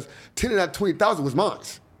 $30,000 because 10 of that $20,000 was mine.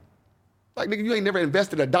 Like nigga, you ain't never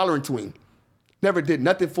invested $1 into him. Never did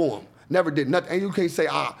nothing for him. Never did nothing. And you can't say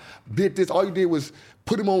did this. All you did was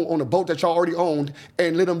put him on a boat that y'all already owned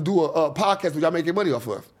and let him do a podcast where y'all making money off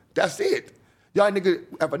of. That's it. Y'all nigga,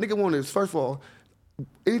 if a nigga wanted, first of all,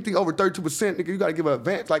 anything over 32%, nigga, you gotta give an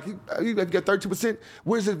advance. Like, if you get 32%,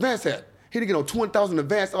 where's his advance at? He didn't get no $20,000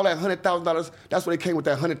 advance, all that $100,000. That's where they came with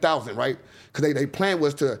that $100,000, right? Because they plan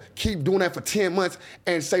was to keep doing that for 10 months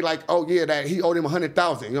and say like, oh yeah, that he owed him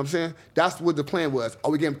 $100,000. You know what I'm saying? That's what the plan was.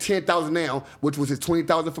 Oh, we gave him $10,000 now, which was his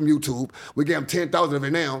 $20,000 from YouTube. We gave him $10,000 of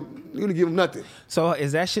it now. You didn't give him nothing. So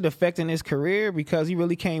is that shit affecting his career because he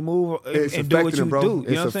really can't move and do what you bro. do? You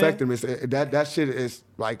it's know what affecting I'm him. That shit is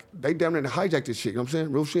like they damn near hijacked this shit. You know what I'm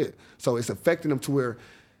saying? Real shit. So it's affecting him to where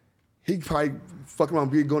he probably fucking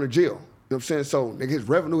around going to jail. You know what I'm saying? So nigga, his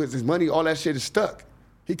revenue, his money, all that shit is stuck.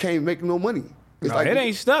 He can't make no money. No, it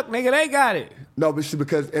ain't stuck, nigga. They got it. No, but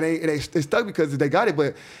because it's stuck because they got it,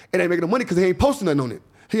 but it ain't making no money because they ain't posting nothing on it.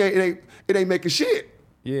 It ain't making shit.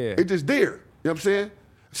 Yeah. It's just there. You know what I'm saying?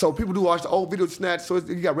 So people do watch the old video snatch, so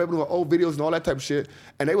you got revenue on old videos and all that type of shit.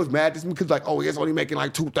 And they was mad at this because like, oh, it's only making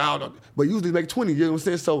like 2,000, but usually make 20. You know what I'm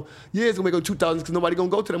saying? So yeah, it's gonna make 2,000 because nobody gonna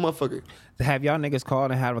go to that motherfucker. Have y'all niggas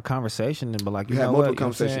called and had a conversation and be like, you know multiple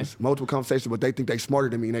what? multiple conversations, but they think they smarter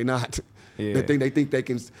than me and they not. Yeah. They think they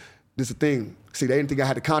can. This is a thing. See, they didn't think I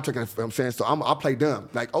had the contract. You know what I'm saying, so I play dumb.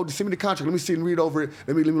 Like, oh, just send me the contract. Let me see and read over it.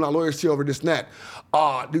 Let me my lawyer see over this and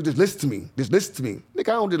that. Dude, just listen to me. Just listen to me, nigga.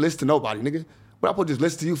 I don't just listen to nobody, nigga. What I supposed to just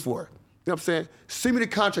listen to you for? You know what I'm saying? Send me the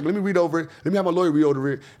contract. Let me read over it. Let me have my lawyer read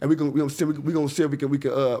over it, and we gonna see if we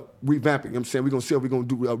can revamp it. You know what I'm saying? We gonna see if we gonna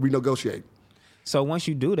do renegotiate. So once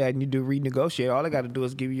you do that and you do renegotiate, all they got to do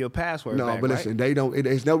is give you your password. No, back, but right? listen, they don't.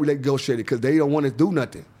 It's no renegotiating because they don't want to do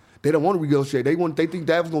nothing. They don't want to negotiate. They think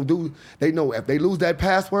that was gonna do. They know if they lose that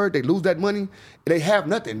password, they lose that money. They have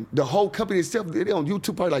nothing. The whole company itself, they on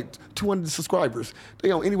YouTube probably like 200 subscribers.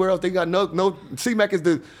 They on anywhere else. They got no. CMAC is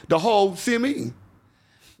the whole CME.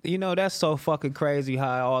 You know, that's so fucking crazy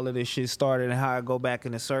how all of this shit started and how I go back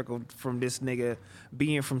in the circle from this nigga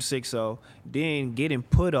being from 6-0, then getting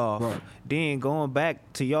put off, right. Then going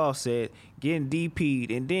back to y'all said, getting DP'd,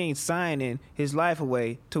 and then signing his life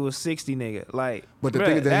away to a 60 nigga. Like, but the bruh,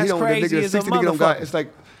 thing is that that's he don't, crazy the nigga, as a 60 nigga don't got, motherfucker. it's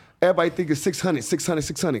like, everybody think it's 600.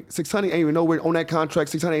 600 ain't even nowhere on that contract.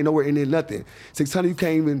 600 ain't nowhere in there, nothing. 600, you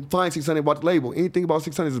can't even find 600 about the label. Anything about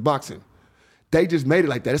 600 is boxing. They just made it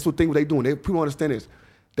like that. That's what they doing. People don't understand this.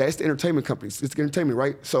 That's the entertainment companies. It's the entertainment,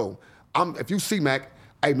 right? So if you see Mac,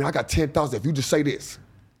 hey man, I got 10,000 if you just say this.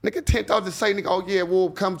 Nigga, 10,000 say, nigga, oh yeah, well,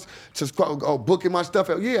 come to booking my stuff.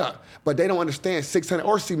 Yeah, but they don't understand 600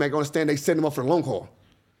 or C-Mac don't understand they setting them up for the long haul.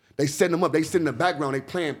 They setting them up. They sit in the background. They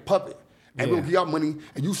playing puppet. And we'll give y'all money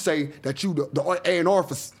and you say that you the A&R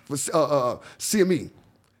for CME.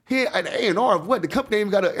 Here at the A&R of what? The company ain't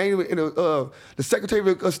even got the Secretary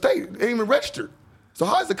of State ain't even registered. So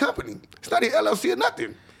how is the company? It's not an LLC or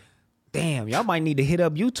nothing. Damn, y'all might need to hit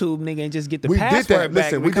up YouTube, nigga, and just get the We did password that.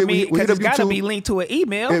 back. Listen, we hit it's up got to YouTube. be linked to an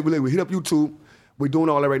email. Yeah, we hit up YouTube. We're doing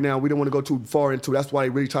all that right now. We don't want to go too far into it. That's why they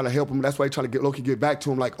really trying to help them. That's why they trying to get back to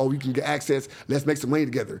them like, oh, you can get access. Let's make some money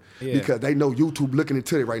together. Yeah. Because they know YouTube looking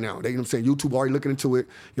into it right now. They, you know what I'm saying? YouTube already looking into it. You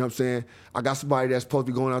know what I'm saying? I got somebody that's supposed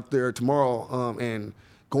to be going out there tomorrow and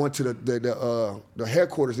going to the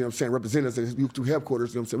headquarters, you know what I'm saying, representatives at YouTube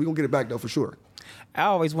headquarters, you know what I'm saying? We're going to get it back, though, for sure. I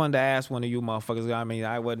always wanted to ask one of you motherfuckers. I mean,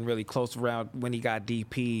 I wasn't really close around when he got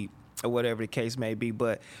DP'd or whatever the case may be,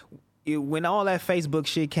 but when all that Facebook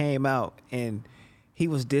shit came out and he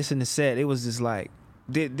was dissing the set, it was just like,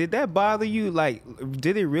 did that bother you? Like,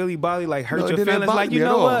 did it really bother you? Like, hurt your feelings? Like, you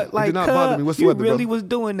know what? Like, it did not bother me you whatsoever, really bro. was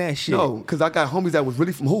doing that shit. No, because I got homies that was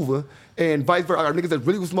really from Hoover and vice versa. I got niggas that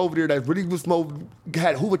really was from over there that really was from over,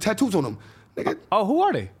 had Hoover tattoos on them. Nigga, Oh, who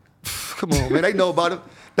are they? come on, man. They know about it.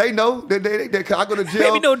 They know. They I go to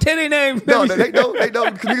jail. Maybe no tell their name. No, they know.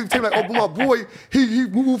 Because niggas tell me like, oh, my boy, he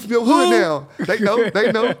moved from your hood now. They know.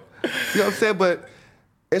 You know what I'm saying? But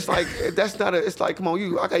it's like, that's not it's like, come on,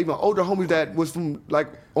 I got even older homies that was from, like,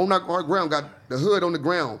 on our ground, got the hood on the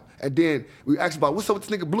ground. And then we asked about, what's up with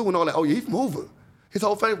this nigga Blue and all that? Oh, yeah, he from Hoover. His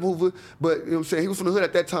whole family from Hoover, but you know what I'm saying, he was from the hood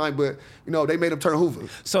at that time, but you know, they made him turn Hoover.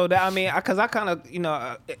 So that, I mean, cause I kind of, you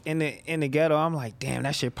know, in the ghetto, I'm like, damn,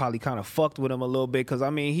 that shit probably kind of fucked with him a little bit, cause I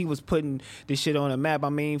mean, he was putting this shit on the map. I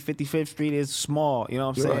mean, 55th Street is small, you know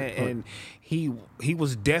what I'm saying? Right. And he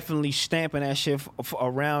was definitely stamping that shit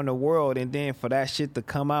around the world, and then for that shit to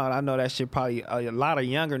come out, I know that shit probably, a lot of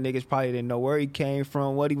younger niggas probably didn't know where he came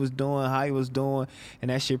from, what he was doing, how he was doing,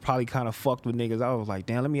 and that shit probably kind of fucked with niggas. I was like,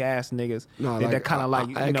 damn, let me ask niggas. No, that kind of like,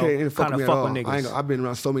 you know, kind of fuck with niggas. I've been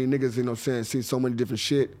around so many niggas, you know what I'm saying, seen so many different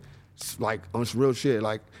shit, like on some real shit,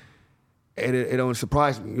 like, and it don't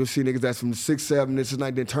surprise me. You'll see niggas that's from 6, 7, this and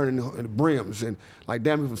like, then turning into brims, and like,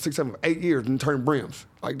 damn, from 6, 7, 8 years, and turn brims.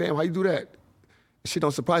 Like, damn, how you do that? Shit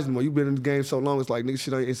don't surprise me. When you've been in the game so long, it's like, nigga,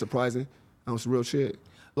 shit ain't surprising. On some real shit.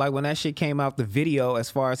 Like, when that shit came out, the video,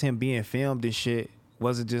 as far as him being filmed and shit,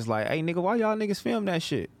 was it just like, hey, nigga, why y'all niggas film that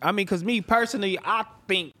shit? I mean, because me, personally, I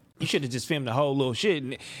think you should have just filmed the whole little shit.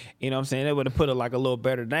 You know what I'm saying? They would have put a little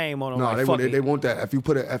better name on it. No, like, they want that. If you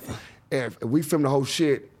put if we film the whole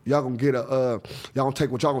shit, y'all gonna get y'all gonna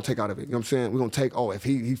take what y'all gonna take out of it. You know what I'm saying? We're gonna take, if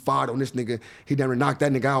he fired on this nigga, he never knocked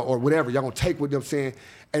that nigga out or whatever. Y'all gonna take what, you know what I'm saying,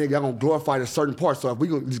 and y'all gonna glorify the certain part. So if we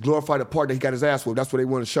gonna just glorify the part that he got his ass whooped, that's what they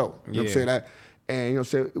want to show. You know what I'm saying? That, and you know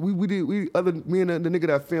what I'm saying? Me and the nigga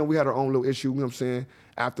that filmed, we had our own little issue, you know what I'm saying,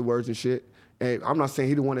 afterwards and shit. And I'm not saying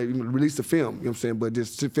he didn't want to even release the film, you know what I'm saying, but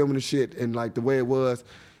just filming the shit and like the way it was.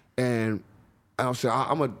 And I'm saying,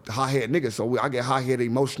 I'm a hot-headed nigga, so I get hot-headed,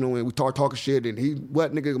 emotional, and we talking shit, and he,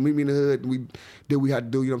 nigga, meet me in the hood, and we did what we had to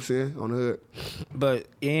do, you know what I'm saying, on the hood. But,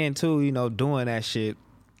 and too, you know, doing that shit,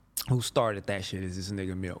 who started that shit is this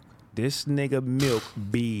nigga Milk. This nigga Milk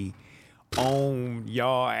be on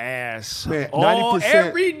y'all ass, man, 90%,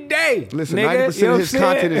 every day. Listen, nigga, 90% of his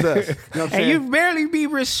content is us. You know what I'm saying? And you barely be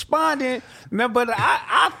responding, man, but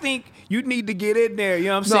I think you need to get in there, you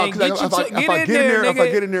know what I'm saying? If I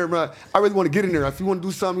get in there, bro, I really want to get in there. If you want to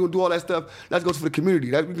do something, you want to do all that stuff, let's go for the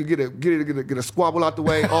community. We can get a squabble out the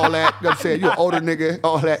way, all that. You know what I'm saying? You're an older nigga,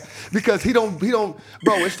 all that. Because he don't, bro,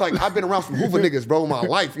 it's like, I've been around some Hoover niggas, bro, my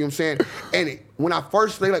life, you know what I'm saying? And when I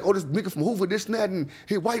first, they like, this nigga from Hoover, this and that, and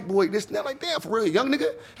he white boy, this and that, like, damn, for real, young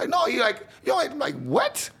nigga? Like, no, he like, yo, I'm like,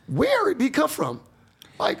 what? Where did he come from?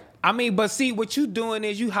 Like, I mean, but see, what you doing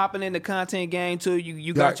is you hopping in the content game too.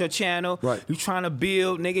 You got your channel. Right. You trying to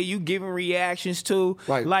build, nigga. You giving reactions too.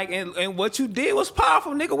 Right. Like, and what you did was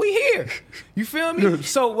powerful, nigga. We here. You feel me?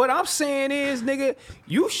 So what I'm saying is, nigga,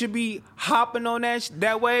 you should be hopping on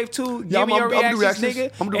that wave too, giving your reactions,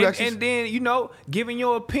 nigga. And then, you know, giving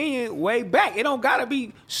your opinion way back. It don't gotta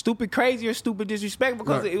be stupid crazy or stupid disrespectful,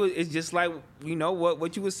 because it's just like, you know,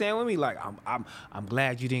 what you was saying with me. Like, I'm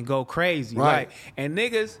glad you didn't go crazy. Right. And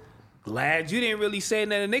niggas, glad you didn't really say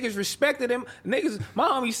nothing. Niggas respected him. Niggas, my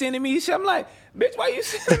homie sending me shit. I'm like, bitch, why you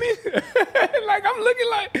sending me? Like, I'm looking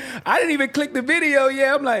like, I didn't even click the video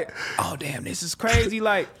yet. I'm like, oh, damn, this is crazy.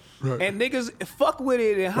 Like, and niggas fuck with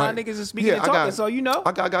it and how niggas is speaking and talking. So, you know.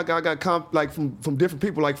 I got like from different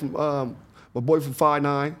people, like from my boy from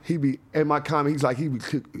 5'9", he be in my comment, he's like, he be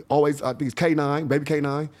always, I think it's K9, baby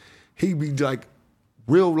K9. He be like,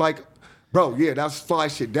 real like, bro, yeah, that's fly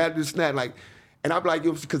shit, that, this, and that, like, and I be like,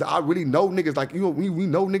 because I really know niggas, like, you know, we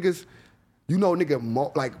know niggas, you know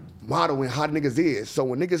nigga, like, modeling how niggas is. So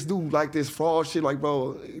when niggas do, like, this fraud shit, like,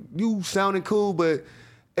 bro, you sounding cool, but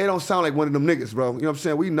it don't sound like one of them niggas, bro. You know what I'm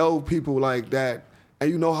saying? We know people like that, and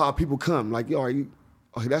you know how people come. Like, yo, you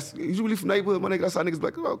really from neighborhood, my nigga? That's how niggas be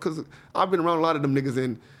like, bro, because I've been around a lot of them niggas,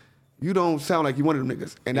 and you don't sound like you one of them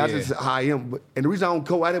niggas. And that's just how I am. And the reason I don't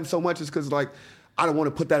go at him so much is because, like, I don't want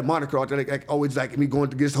to put that moniker out there, like always like me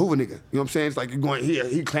going against Hoover nigga. You know what I'm saying? It's like, you're going here,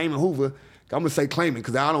 he claiming Hoover. I'm going to say claiming,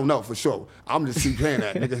 because I don't know for sure. I'm just keep playing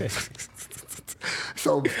that, nigga.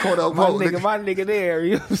 So, quote unquote. My nigga there,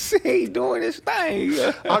 you know what I'm saying? He doing his thing.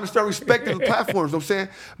 I understand respecting the platforms, you know what I'm saying?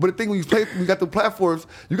 But the thing when you got the platforms,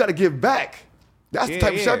 you got to give back. That's the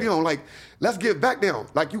type of shit I be on. Like, let's give back now.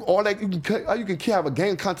 Like, you all that, you can have a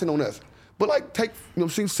game content on us. But like, take, you know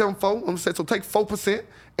what I'm saying, 7-4, I'm saying, so take 4%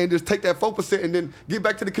 and just take that 4% and then give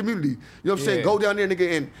back to the community. You know what I'm saying? Go down there,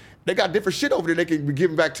 nigga, and they got different shit over there they can be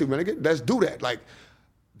giving back to, man. Nigga, let's do that. Like,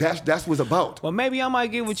 that's what's about. Well, maybe I might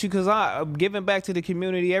get with you, because I'm giving back to the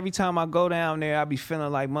community. Every time I go down there, I be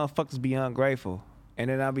feeling like motherfuckers be ungrateful. And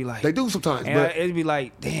then I'll be like, they do sometimes, but it'd be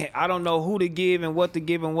like, damn, I don't know who to give and what to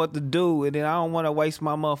give and what to do. And then I don't want to waste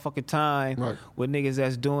my motherfucking time with niggas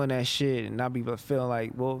that's doing that shit. And I'll be feeling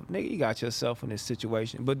like, well, nigga, you got yourself in this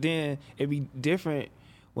situation. But then it'd be different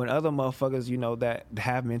when other motherfuckers, you know, that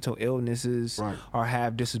have mental illnesses or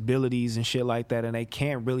have disabilities and shit like that, and they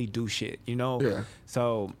can't really do shit, you know? Yeah.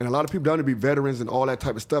 So, and a lot of people down there be veterans and all that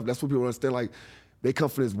type of stuff. That's what people understand. Like, they come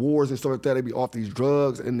from these wars and stuff like that. They be off these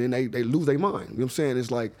drugs, and then they lose their mind. You know what I'm saying?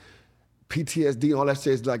 It's like PTSD and all that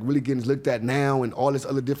shit is like really getting looked at now, and all this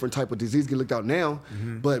other different type of disease getting looked at now.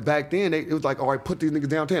 But back then, it was like, all right, put these niggas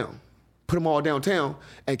downtown. Put them all downtown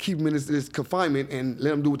and keep them in this confinement and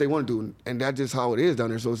let them do what they want to do. And that's just how it is down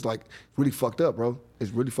there. So it's like really fucked up, bro.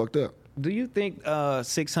 It's really fucked up. Do you think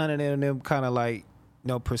 600 and them kind of like,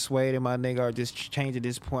 persuading my nigga or just changing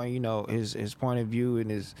this point, his point of view and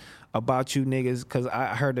his about you niggas? Because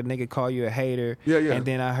I heard a nigga call you a hater. Yeah. And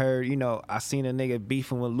then I heard, I seen a nigga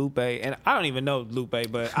beefing with Lupe. And I don't even know Lupe,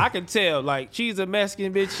 but I can tell, like, she's a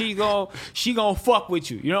Mexican bitch. She gon' fuck with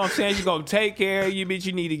you. You know what I'm saying? She gonna take care of you, bitch.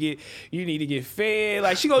 You need to get fed.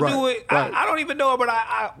 Like, she gonna do it. Right. I don't even know her, but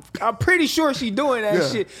I'm pretty sure she doing that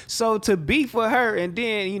shit. So to beef with her, and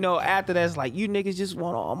then, after that's like, you niggas just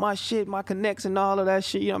want all my shit, my connects and all of that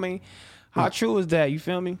shit. You know what I mean? How true is that? You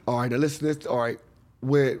feel me? All right, now listen, all right.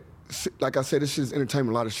 Like I said, this shit is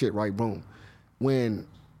entertainment, a lot of shit, right? Boom.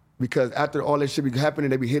 Because after all that shit be happening,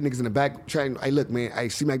 they be hitting niggas in the back trying, hey, look, man, hey,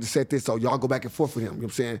 C-Mac just said this, so y'all go back and forth with him. You know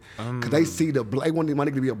what I'm saying? Because they see they want my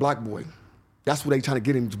nigga to be a block boy. That's what they trying to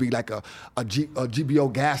get him to be, like a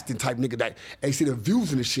GBO Gaston type nigga. That they see the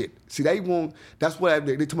views and the shit. See, they want, that's why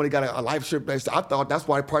they told me they got a life insurance. I thought that's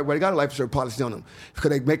why they got a life insurance policy on them, because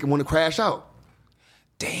they make them want to crash out.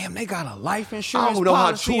 Damn, they got a life insurance I don't know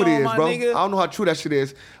how true it is, bro. Nigga. I don't know how true that shit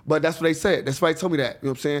is, but that's what they said. That's why they told me that. You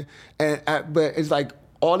know what I'm saying? But it's like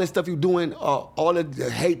all this stuff you doing, all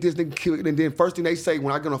the hate this nigga kill, and then first thing they say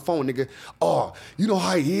when I get on the phone, nigga, oh, you know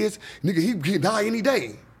how he is? Nigga, he can die any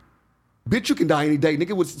day. Bitch, you can die any day.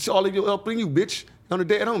 Nigga, with all of you helping you, bitch, on the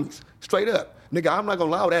dead homies. Straight up. Nigga, I'm not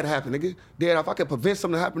gonna allow that to happen, nigga. Dead, if I can prevent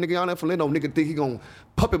something to happen, nigga, y'all never let no nigga think he gonna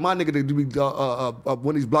puppet my nigga to be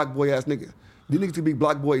one of these block boy ass niggas. You niggas to be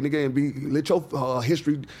block boy, nigga, and let your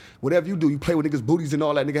history, whatever you do, you play with niggas' booties and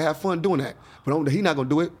all that, nigga, have fun doing that. But he not gonna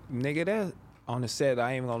do it. Nigga, that on the set,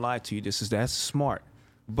 I ain't even gonna lie to you, that's smart.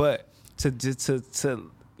 But to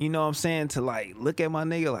you know what I'm saying, to like look at my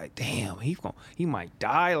nigga like, damn, he might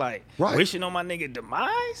die, like wishing on my nigga demise.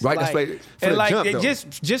 Right, like, that's right. And like jump,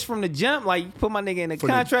 just from the jump, like you put my nigga in the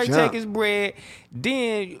contract, take his bread,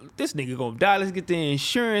 then this nigga gonna die. Let's get the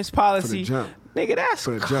insurance policy. For the jump. Nigga, that's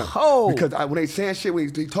for the cold. Because when they saying shit,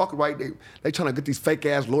 when they talk right, they trying to get these fake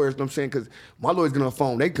ass lawyers. You know what I'm saying? Because my lawyers get on the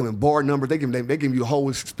phone, they give them bar numbers, they give you the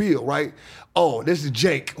whole spiel, right? Oh, this is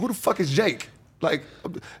Jake. Who the fuck is Jake? Like,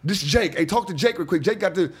 this is Jake. Hey, talk to Jake real quick.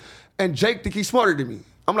 And Jake think he's smarter than me.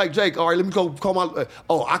 I'm like, Jake, all right, let me go call my,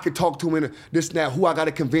 I could talk to him and this now, who I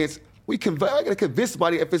gotta convince. I gotta convince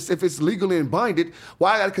somebody if it's legally and binded,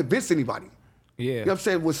 why I gotta convince anybody? Yeah. You know what I'm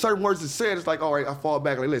saying? When certain words are said, it's like, all right, I fall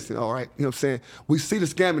back, like, listen, all right, you know what I'm saying? We see the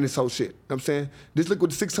scam in this whole shit. You know what I'm saying? Just look with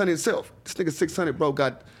the 600 itself. This nigga 600, bro,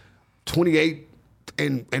 got 28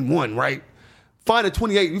 and 1, right? Find a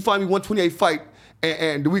 28, you find me 128 fight,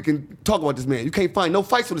 and we can talk about this man. You can't find no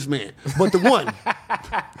fights with this man, but the one.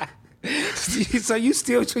 So you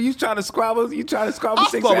trying to squabble? You trying to squabble? I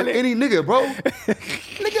squabble with any nigga, bro.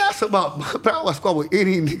 Nigga, that's about. I squabble with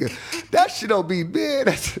any nigga. That shit don't be bad.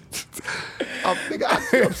 Nigga, you know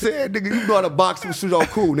what I'm saying, nigga, you know how to box and shit all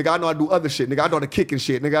cool. Nigga, I know how to do other shit. Nigga, I know how to kick and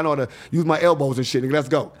shit. Nigga, I know how to use my elbows and shit. Nigga, let's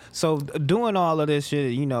go. So doing all of this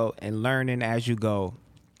shit, and learning as you go.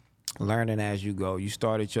 You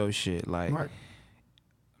started your shit, like. Right.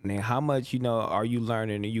 Then how much, are you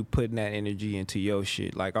learning and you putting that energy into your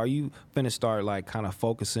shit? Like, are you finna start, like, kind of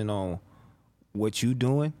focusing on what you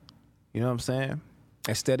doing? You know what I'm saying?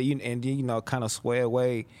 Instead of, and then, kind of sway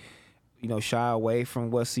away, shy away from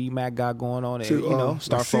what C-Mac got going on and,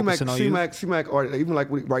 start focusing on you? C-Mac, even like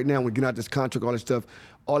right now, when getting out this contract,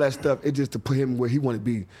 all that stuff, it's just to put him where he want to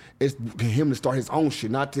be. It's him to start his own shit,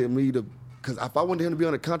 not to me to, because if I wanted him to be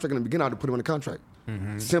on a contract in the beginning, I'd have put him on a contract.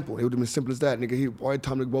 Mm-hmm. Simple. It would have been simple as that, nigga. He all the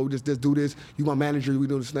time, like, bro, just do this. You my manager, we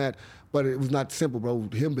do this and that. But it was not simple, bro.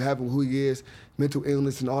 Him having who he is, mental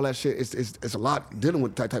illness and all that shit, it's a lot dealing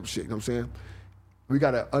with that type of shit, you know what I'm saying? We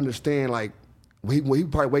gotta understand, like, he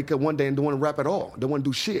probably wake up one day and don't want to rap at all. Don't want to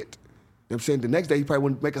do shit. You know what I'm saying? The next day, he probably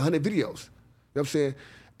want to make 100 videos. You know what I'm saying?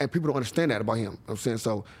 And people don't understand that about him. You know what I'm saying?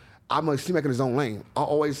 So I'm going to see him in his own lane. I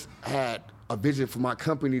always had a vision for my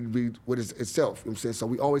company to be with itself. You know what I'm saying? So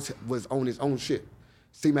we always was on his own shit.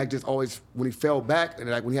 C-Mac just always, when he fell back, and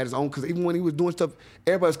like when he had his own, because even when he was doing stuff,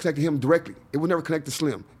 everybody was connecting him directly. It was never connected to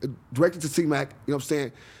Slim. Directed to C-Mac, you know what I'm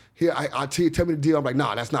saying? Here, I tell me the deal, I'm like,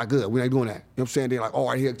 nah, that's not good. We ain't doing that. You know what I'm saying? They're like, all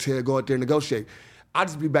right, he'll go out there and negotiate. I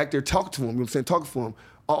just be back there talking to him, you know what I'm saying? Talking for him.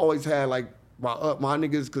 I always had like my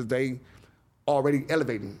niggas, because they already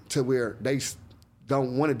elevating to where they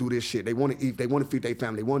don't want to do this shit. They want to eat, they want to feed their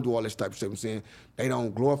family, they want to do all this type of shit, you know what I'm saying? They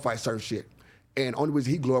don't glorify certain shit. And only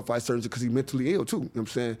reason he glorifies certain is because he's mentally ill too. You know what I'm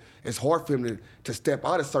saying? It's hard for him to step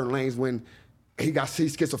out of certain lanes when he's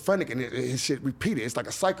schizophrenic and his shit repeated. It's like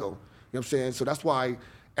a cycle. You know what I'm saying? So that's why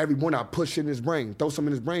every morning I push shit in his brain, throw something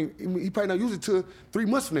in his brain. He probably not use it till 3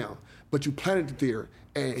 months from now. But you planted it there,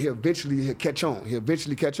 and he'll catch on. He'll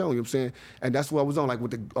eventually catch on, you know what I'm saying? And that's what I was on, like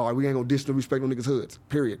with we ain't gonna diss no respect no niggas' hoods,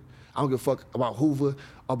 period. I don't give a fuck about Hoover,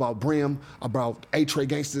 about Brim, about A-Tray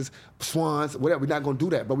Gangsters, Swans, whatever. We're not gonna do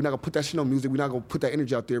that, but we're not gonna put that shit on music. We're not gonna put that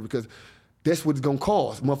energy out there because that's what it's gonna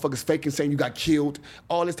cause. Motherfuckers faking saying you got killed,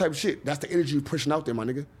 all this type of shit. That's the energy you're pushing out there, my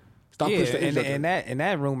nigga. Stop pushing the energy out there. And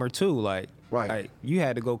that rumor too, like you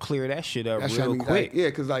had to go clear that shit up real quick. Yeah,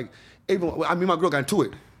 because like, even my girl got into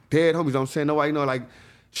it. Dead homies, I'm saying, nobody know, like,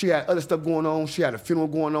 she had other stuff going on. She had a funeral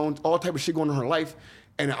going on, all type of shit going on in her life.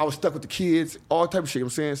 And I was stuck with the kids, all type of shit, you know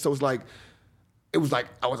what I'm saying? So it was like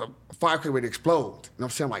I was a firecracker ready to explode. You know what I'm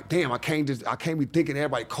saying? I'm like, damn, I can't be thinking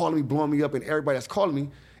everybody calling me, blowing me up, and everybody that's calling me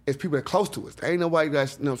is people that are close to us. There ain't nobody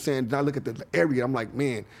that's, you know what I'm saying, I look at the area, I'm like,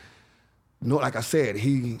 man, no, like I said,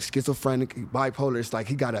 he schizophrenic, he bipolar. It's like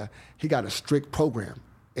he got a strict program.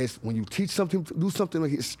 It's when you teach something, do something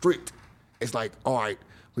like it's strict. It's like, all right,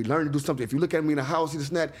 we learned to do something. If you look at me in the house, this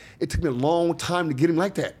and that, it took me a long time to get him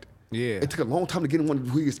like that. Yeah. It took a long time to get him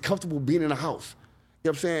who is comfortable being in the house. You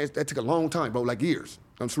know what I'm saying? That took a long time, bro, like years.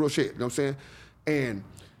 That's real shit, you know what I'm saying? And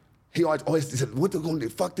he always said, what they're gonna do,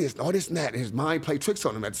 fuck this, all this and that. And his mind played tricks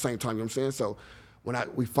on him at the same time, you know what I'm saying? So when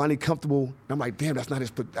we finally comfortable, I'm like, damn, that's not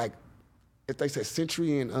his, like, if they said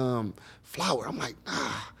Century and Flower, I'm like,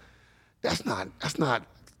 that's not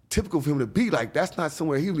typical for him to be like. That's not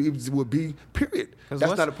somewhere he would be, period.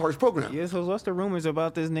 That's not a part of his program. Yeah, so what's the rumors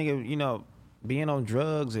about this nigga, you know, being on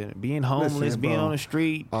drugs and being homeless, being on the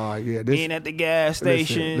street, being at the gas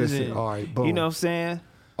stations, and, all right, boom. You know what I'm saying?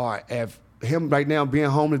 All right, if him right now being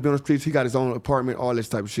homeless, being on the streets, he got his own apartment, all this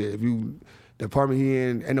type of shit. The apartment he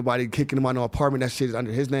in, ain't nobody kicking him out of no apartment, that shit is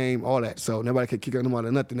under his name, all that. So nobody can kick him out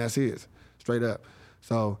of nothing, that's his, straight up.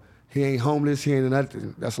 So he ain't homeless, he ain't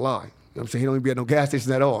nothing, that's a lie. You know what I'm saying? He don't even be at no gas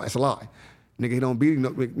stations at all, that's a lie. Nigga, he don't be,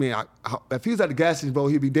 man, if he was at the gas station, bro,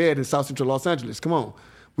 he'd be dead in South Central Los Angeles, come on.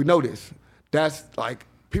 We know this. That's like,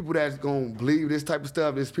 people that's gonna believe this type of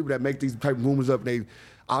stuff, there's people that make these type of rumors up, I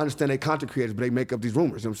understand they content creators, but they make up these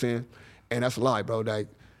rumors, you know what I'm saying? And that's a lie, bro. Like,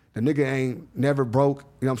 the nigga ain't never broke,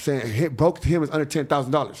 you know what I'm saying? Broke to him is under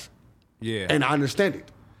 $10,000. Yeah. And I understand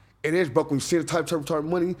it. It is broke when you see the type of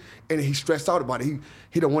money and he's stressed out about it.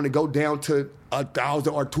 He don't want to go down to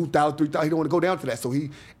 1,000 or 2,000, 3,000. He don't want to go down to that. So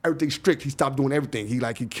everything's strict. He stopped doing everything. He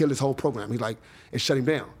killed his whole program. It shut him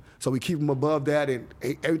down. So we keep him above that, and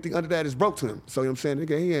everything under that is broke to him. So you know what I'm saying?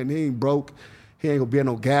 Nigga, he ain't broke. He ain't gonna be at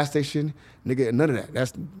no gas station. Nigga, none of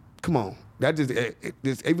that. Come on. That just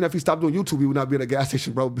even if he stopped doing YouTube, he would not be at a gas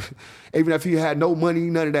station, bro. Even if he had no money,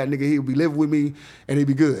 none of that, nigga, he would be living with me and he'd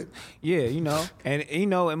be good. Yeah, you know, and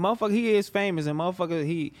motherfucker, he is famous, and motherfucker,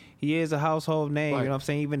 he is a household name. Right. You know what I'm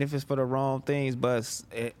saying? Even if it's for the wrong things, but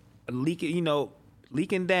leaking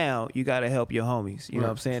down, you gotta help your homies. You know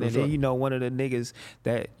what I'm saying? And then one of the niggas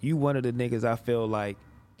I feel like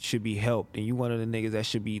should be helped, and you one of the niggas that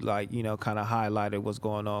should be like, you know, kind of highlighted what's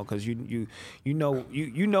going on, because you know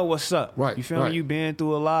what's up. Right. You feel me? You been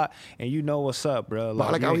through a lot, and you know what's up, bro.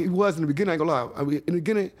 He was in the beginning. I ain't gonna lie. In the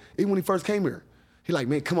beginning, even when he first came here, he like,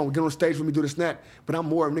 man, come on, get on stage with me, do this and that. But I'm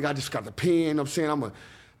more of a nigga. I just got the pen. You know what I'm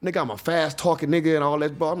saying? I'm a fast talking nigga and all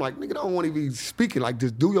that. But I'm like, nigga, I don't want to be speaking. Like,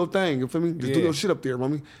 just do your thing. You feel me? Just do your shit up there,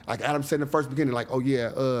 homie. Like Adam said in the first beginning, like, oh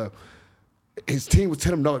yeah, his team was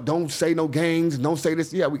telling him, no, don't say no gangs, don't say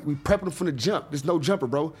this. Yeah, we prepping him from the jump. There's no jumper,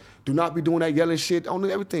 bro. Do not be doing that yelling shit on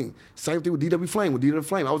everything. Same thing with DW Flame. With DW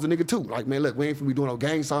Flame, I was a nigga too. Like, man, look, we ain't for be doing no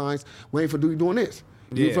gang signs. We ain't for be doing this.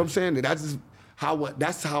 You know what I'm saying? That's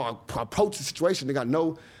how I approach the situation. Nigga, I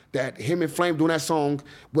know that him and Flame doing that song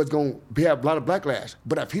was gonna have a lot of backlash.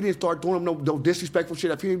 But if he didn't start doing no disrespectful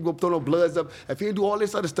shit, if he didn't go throw no bloods up, if he didn't do all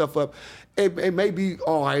this other stuff up, it may be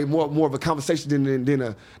more of a conversation than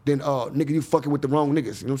nigga, you fucking with the wrong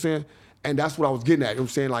niggas. You know what I'm saying? And that's what I was getting at. You know what I'm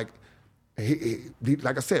saying? Like, he,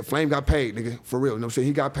 like I said, Flame got paid, nigga, for real. You know what I'm saying?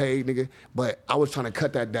 He got paid, nigga. But I was trying to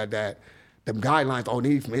cut them guidelines all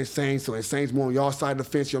need from Insane. So Insane's more on y'all side of the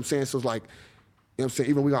fence. You know what I'm saying? So it's like, you know what I'm saying?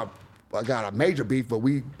 Even I got a major beef, but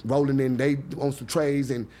we rolling in, they on some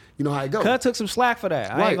trays, and you know how it goes. Cuz took some slack for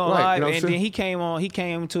that. I ain't gonna lie. You know and then he did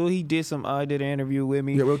an interview with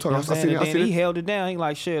me. Yeah, real talk. You know what I'm saying? I And then seen he it. held it down. He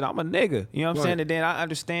like, shit, I'm a nigga. You know what I'm saying? And then I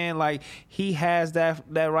understand, like, he has that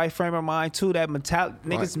right frame of mind too. That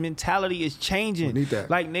niggas' mentality is changing. We need that.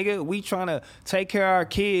 Like, nigga, we trying to take care of our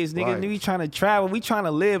kids. Nigga, we trying to travel. We trying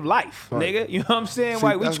to live life, nigga. You know what I'm saying? See,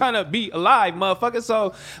 like, we trying to be alive, motherfucker.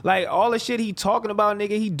 So, like, all the shit he talking about,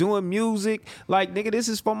 nigga, he doing music. music. Like, nigga, this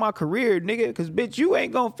is for my career, nigga. Because, bitch, you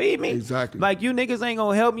ain't gonna feed me. Exactly. Like, you niggas ain't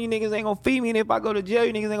gonna help me. You niggas ain't gonna feed me. And if I go to jail,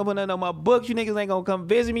 you niggas ain't gonna put nothing on my books. You niggas ain't gonna come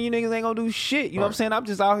visit me. You niggas ain't gonna do shit. You know what I'm saying? I'm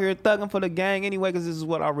just out here thugging for the gang anyway because this is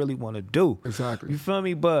what I really want to do. Exactly. You feel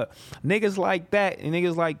me? But niggas like that and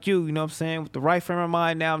niggas like you know what I'm saying? With the right frame of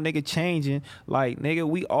mind now, nigga changing. Like, nigga,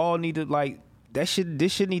 we all need to, like, this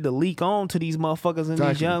shit need to leak on to these motherfuckers and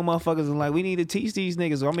these young motherfuckers, and like we need to teach these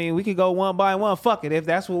niggas. I mean, we could go one by one. Fuck it, if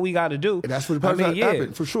that's what we got to do. And that's what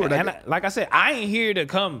happened for sure. And like I said, I ain't here to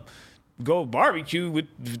come go barbecue with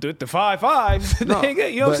the 5-5s, no,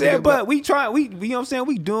 nigga. You know what I'm saying? But we try. We you know what I'm saying?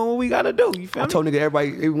 We doing what we got to do. You feel me? I told nigga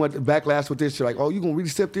everybody went backlash with this shit. Like, oh, you gonna really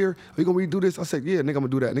sit there? Are you gonna really do this? I said, yeah, nigga, I'm gonna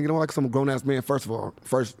do that. Nigga, don't like some grown ass man. First,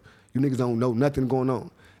 you niggas don't know nothing going on.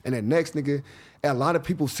 And then next, nigga, a lot of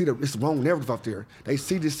people see it's wrong narrative out there. They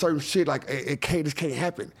see this certain shit like this can't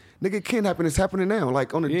happen. Nigga, it can happen. It's happening now.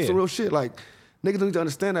 Like on some real shit. Like niggas need to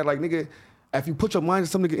understand that. Like nigga, if you put your mind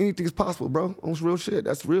to something, anything is possible, bro. On some real shit.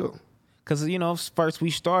 That's real. Cause you know, first we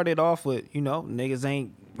started off with, you know, niggas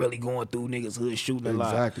ain't really going through niggas hood shooting a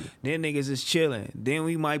lot. Exactly. Then niggas is chilling. Then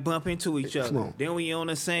we might bump into each other. Then we on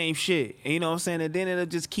the same shit. You know what I'm saying? And then it'll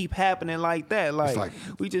just keep happening like that. Like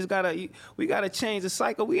we just gotta change the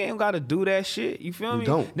cycle. We ain't gotta do that shit. You feel me?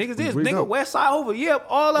 Don't. Niggas this nigga West Side over. Yep,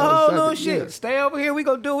 all the whole little shit. Yeah. Stay over here. We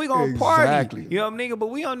gonna party. You know what I'm nigga?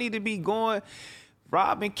 But we don't need to be going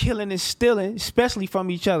robbing, killing, and stealing, especially from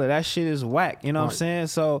each other. That shit is whack. You know what I'm saying?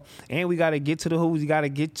 So, and we got to get to the hoops. You got to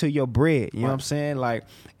get to your bread. You know what I'm saying? Like,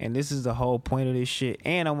 and this is the whole point of this shit.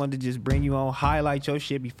 And I wanted to just bring you on, highlight your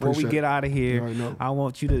shit before we get out of here. I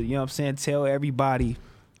want you to, you know what I'm saying, tell everybody.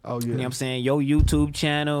 Oh, yeah. You know what I'm saying? Your YouTube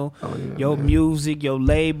channel, your music, your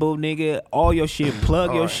label, nigga, all your shit.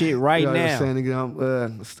 Plug your shit right now. You know what I'm saying, nigga? I'm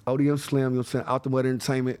ODM Slim, you know what I'm saying? Out the Mud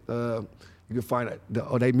Entertainment. You can find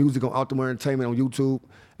they music on Out the Mud Entertainment on YouTube.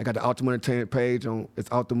 I got the Out the Mud Entertainment page on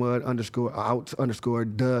it's Out the Mud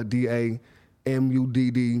 _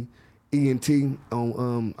 DAMUDDENT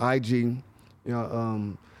on IG. You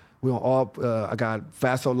know, we on all. I got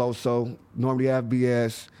Faso Loso, Normally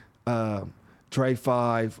FBS, Dre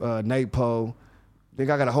 5, Nate Poe. I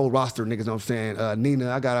got a whole roster of niggas. You know what I'm saying?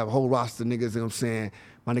 Nina, I got a whole roster of niggas. You know what I'm saying?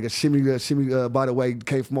 My nigga Shimmy, by the way,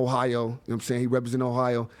 came from Ohio. You know what I'm saying? He represent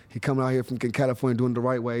Ohio. He coming out here from California doing it the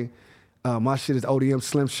right way. My shit is ODM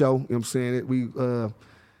Slim Show. You know what I'm saying?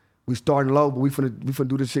 We starting low, but we finna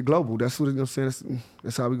do this shit global. That's what, you know what I'm saying?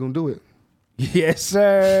 That's how we gonna do it. Yes,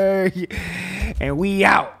 sir. And we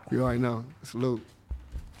out. You already know. Salute.